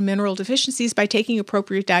vitamin and mineral deficiencies by taking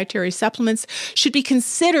appropriate dietary supplements should be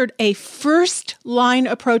considered a first-line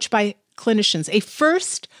approach by clinicians. A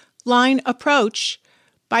first-line approach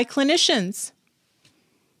by clinicians.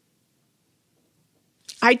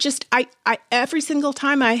 I every single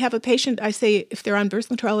time I have a patient, I say, if they're on birth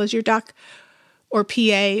control, has your doc or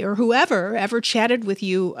PA or whoever ever chatted with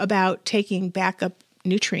you about taking backup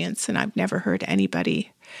nutrients? And I've never heard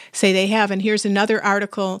anybody say they have. And here's another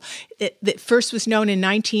article that first was known in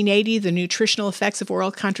 1980, The Nutritional Effects of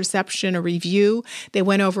Oral Contraception, a review. They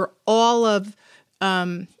went over all of,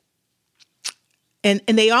 and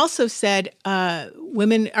they also said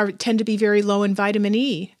women tend to be very low in vitamin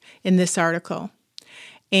E in this article.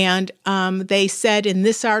 And they said in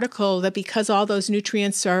this article that because all those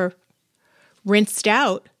nutrients are rinsed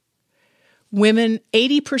out,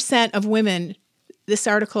 80% of women, this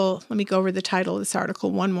article, let me go over the title of this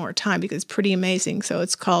article one more time because it's pretty amazing. So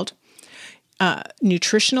it's called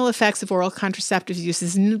Nutritional Effects of Oral Contraceptive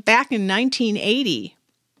Uses back in 1980.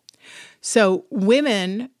 So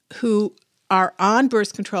women who are on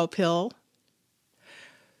birth control pill,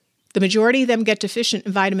 the majority of them get deficient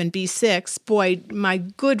in vitamin B6. Boy, my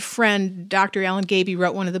good friend, Dr. Alan Gaby,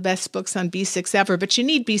 wrote one of the best books on B6 ever, but you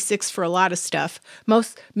need B6 for a lot of stuff.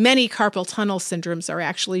 Many carpal tunnel syndromes are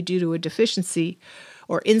actually due to a deficiency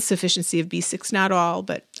or insufficiency of B6, not all,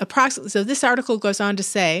 but approximately. So this article goes on to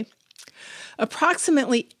say,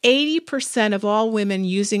 approximately 80% of all women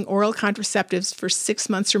using oral contraceptives for 6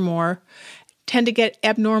 months or more tend to get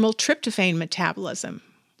abnormal tryptophan metabolism,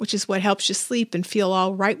 which is what helps you sleep and feel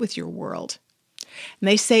all right with your world. And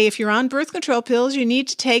they say if you're on birth control pills, you need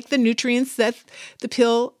to take the nutrients that the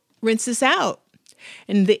pill rinses out.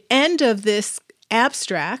 And the end of this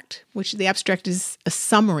abstract, which the abstract is a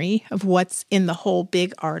summary of what's in the whole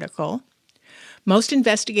big article, most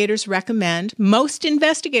investigators, everyone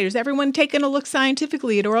taking a look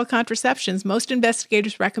scientifically at oral contraceptions, most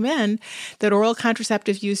investigators recommend that oral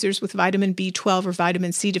contraceptive users with vitamin B12 or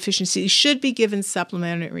vitamin C deficiency should be given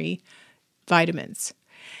supplementary vitamins.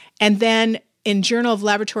 And then in Journal of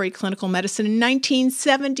Laboratory Clinical Medicine in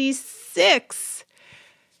 1976,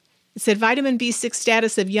 it said vitamin B6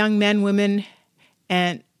 status of young men, women,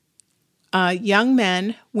 and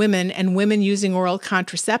women using oral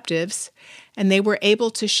contraceptives, and they were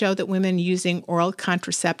able to show that women using oral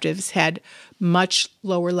contraceptives had much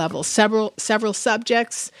lower levels. Several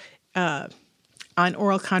subjects on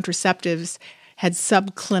oral contraceptives had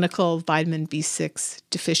subclinical vitamin B6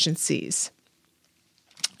 deficiencies.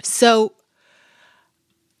 So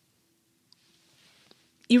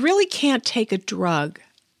you really can't take a drug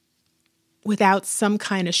without some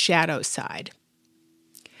kind of shadow side.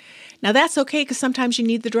 Now, that's okay because sometimes you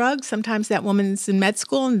need the drug. Sometimes that woman's in med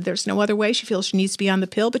school and there's no other way. She feels she needs to be on the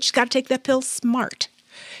pill, but she's got to take that pill smart.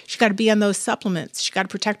 She's got to be on those supplements. She's got to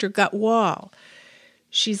protect her gut wall.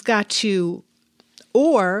 She's got to,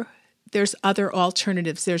 or there's other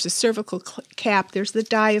alternatives. There's a cervical cap. There's the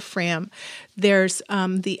diaphragm. There's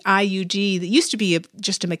the IUD that used to be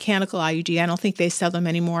just a mechanical IUD. I don't think they sell them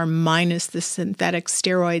anymore, minus the synthetic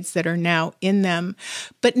steroids that are now in them.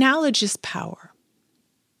 But knowledge is power.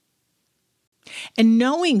 And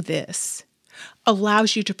knowing this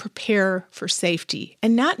allows you to prepare for safety.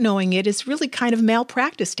 And not knowing it is really kind of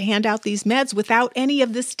malpractice to hand out these meds without any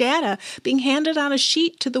of this data being handed on a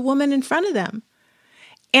sheet to the woman in front of them.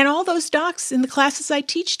 And all those docs in the classes I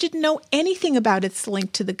teach didn't know anything about its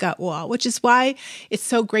link to the gut wall, which is why it's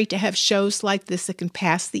so great to have shows like this that can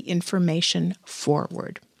pass the information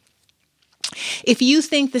forward. If you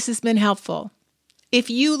think this has been helpful, if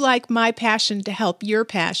you like my passion to help your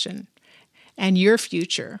passion and your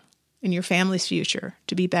future and your family's future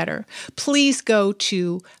to be better, please go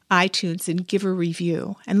to iTunes and give a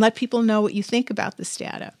review and let people know what you think about this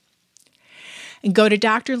data. And go to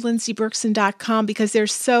drlindsayberkson.com because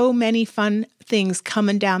there's so many fun things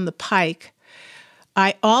coming down the pike.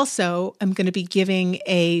 I also am going to be giving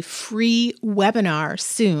a free webinar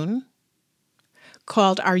soon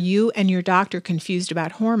called Are You and Your Doctor Confused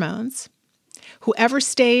About Hormones? Whoever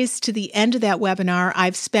stays to the end of that webinar,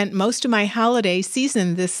 I've spent most of my holiday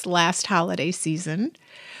season, this last holiday season,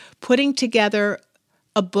 putting together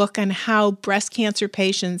a book on how breast cancer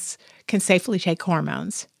patients can safely take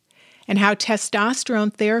hormones and how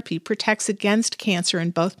testosterone therapy protects against cancer in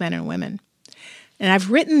both men and women. And I've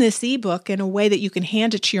written this ebook in a way that you can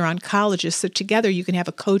hand it to your oncologist so together you can have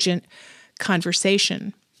a cogent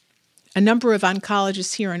conversation. A number of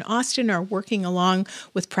oncologists here in Austin are working along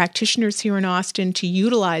with practitioners here in Austin to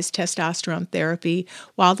utilize testosterone therapy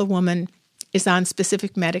while the woman is on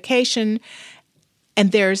specific medication.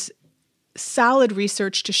 And there's solid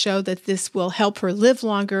research to show that this will help her live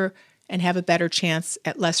longer and have a better chance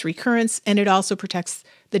at less recurrence. And it also protects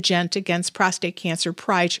the gent against prostate cancer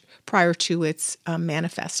prior to its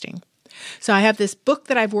manifesting. So I have this book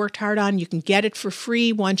that I've worked hard on. You can get it for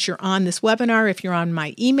free once you're on this webinar. If you're on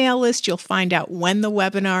my email list, you'll find out when the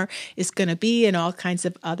webinar is going to be and all kinds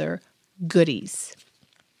of other goodies.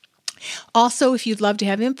 Also, if you'd love to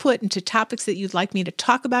have input into topics that you'd like me to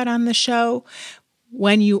talk about on the show,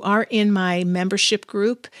 when you are in my membership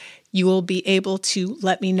group, you will be able to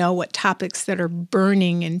let me know what topics that are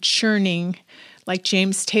burning and churning, like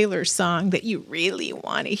James Taylor's song, that you really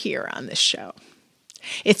want to hear on this show.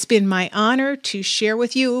 It's been my honor to share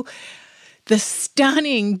with you the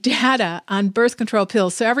stunning data on birth control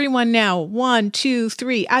pills. So everyone now, 1, 2,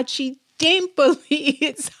 3, Achi didn't believe.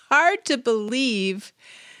 It's hard to believe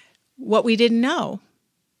what we didn't know.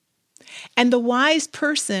 And the wise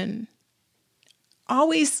person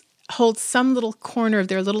always holds some little corner of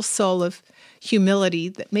their little soul of humility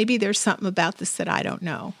that maybe there's something about this that I don't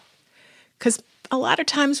know. Because a lot of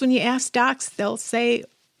times when you ask docs, they'll say,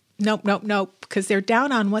 nope, because they're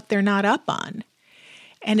down on what they're not up on.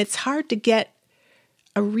 And it's hard to get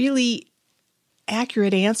a really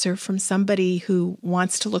accurate answer from somebody who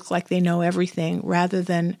wants to look like they know everything rather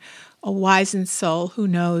than a wizened soul who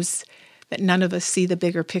knows that none of us see the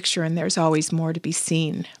bigger picture and there's always more to be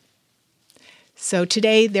seen. So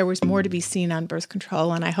today there was more to be seen on birth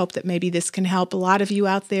control, and I hope that maybe this can help a lot of you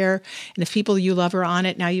out there. And if people you love are on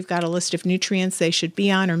it, now you've got a list of nutrients they should be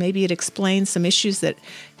on, or maybe it explains some issues that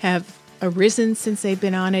have arisen since they've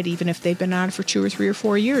been on it, even if they've been on it for 2 or 3 or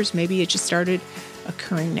 4 years. Maybe it just started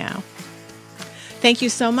occurring now. Thank you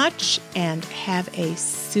so much, and have a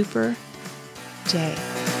super day.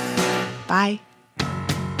 Bye.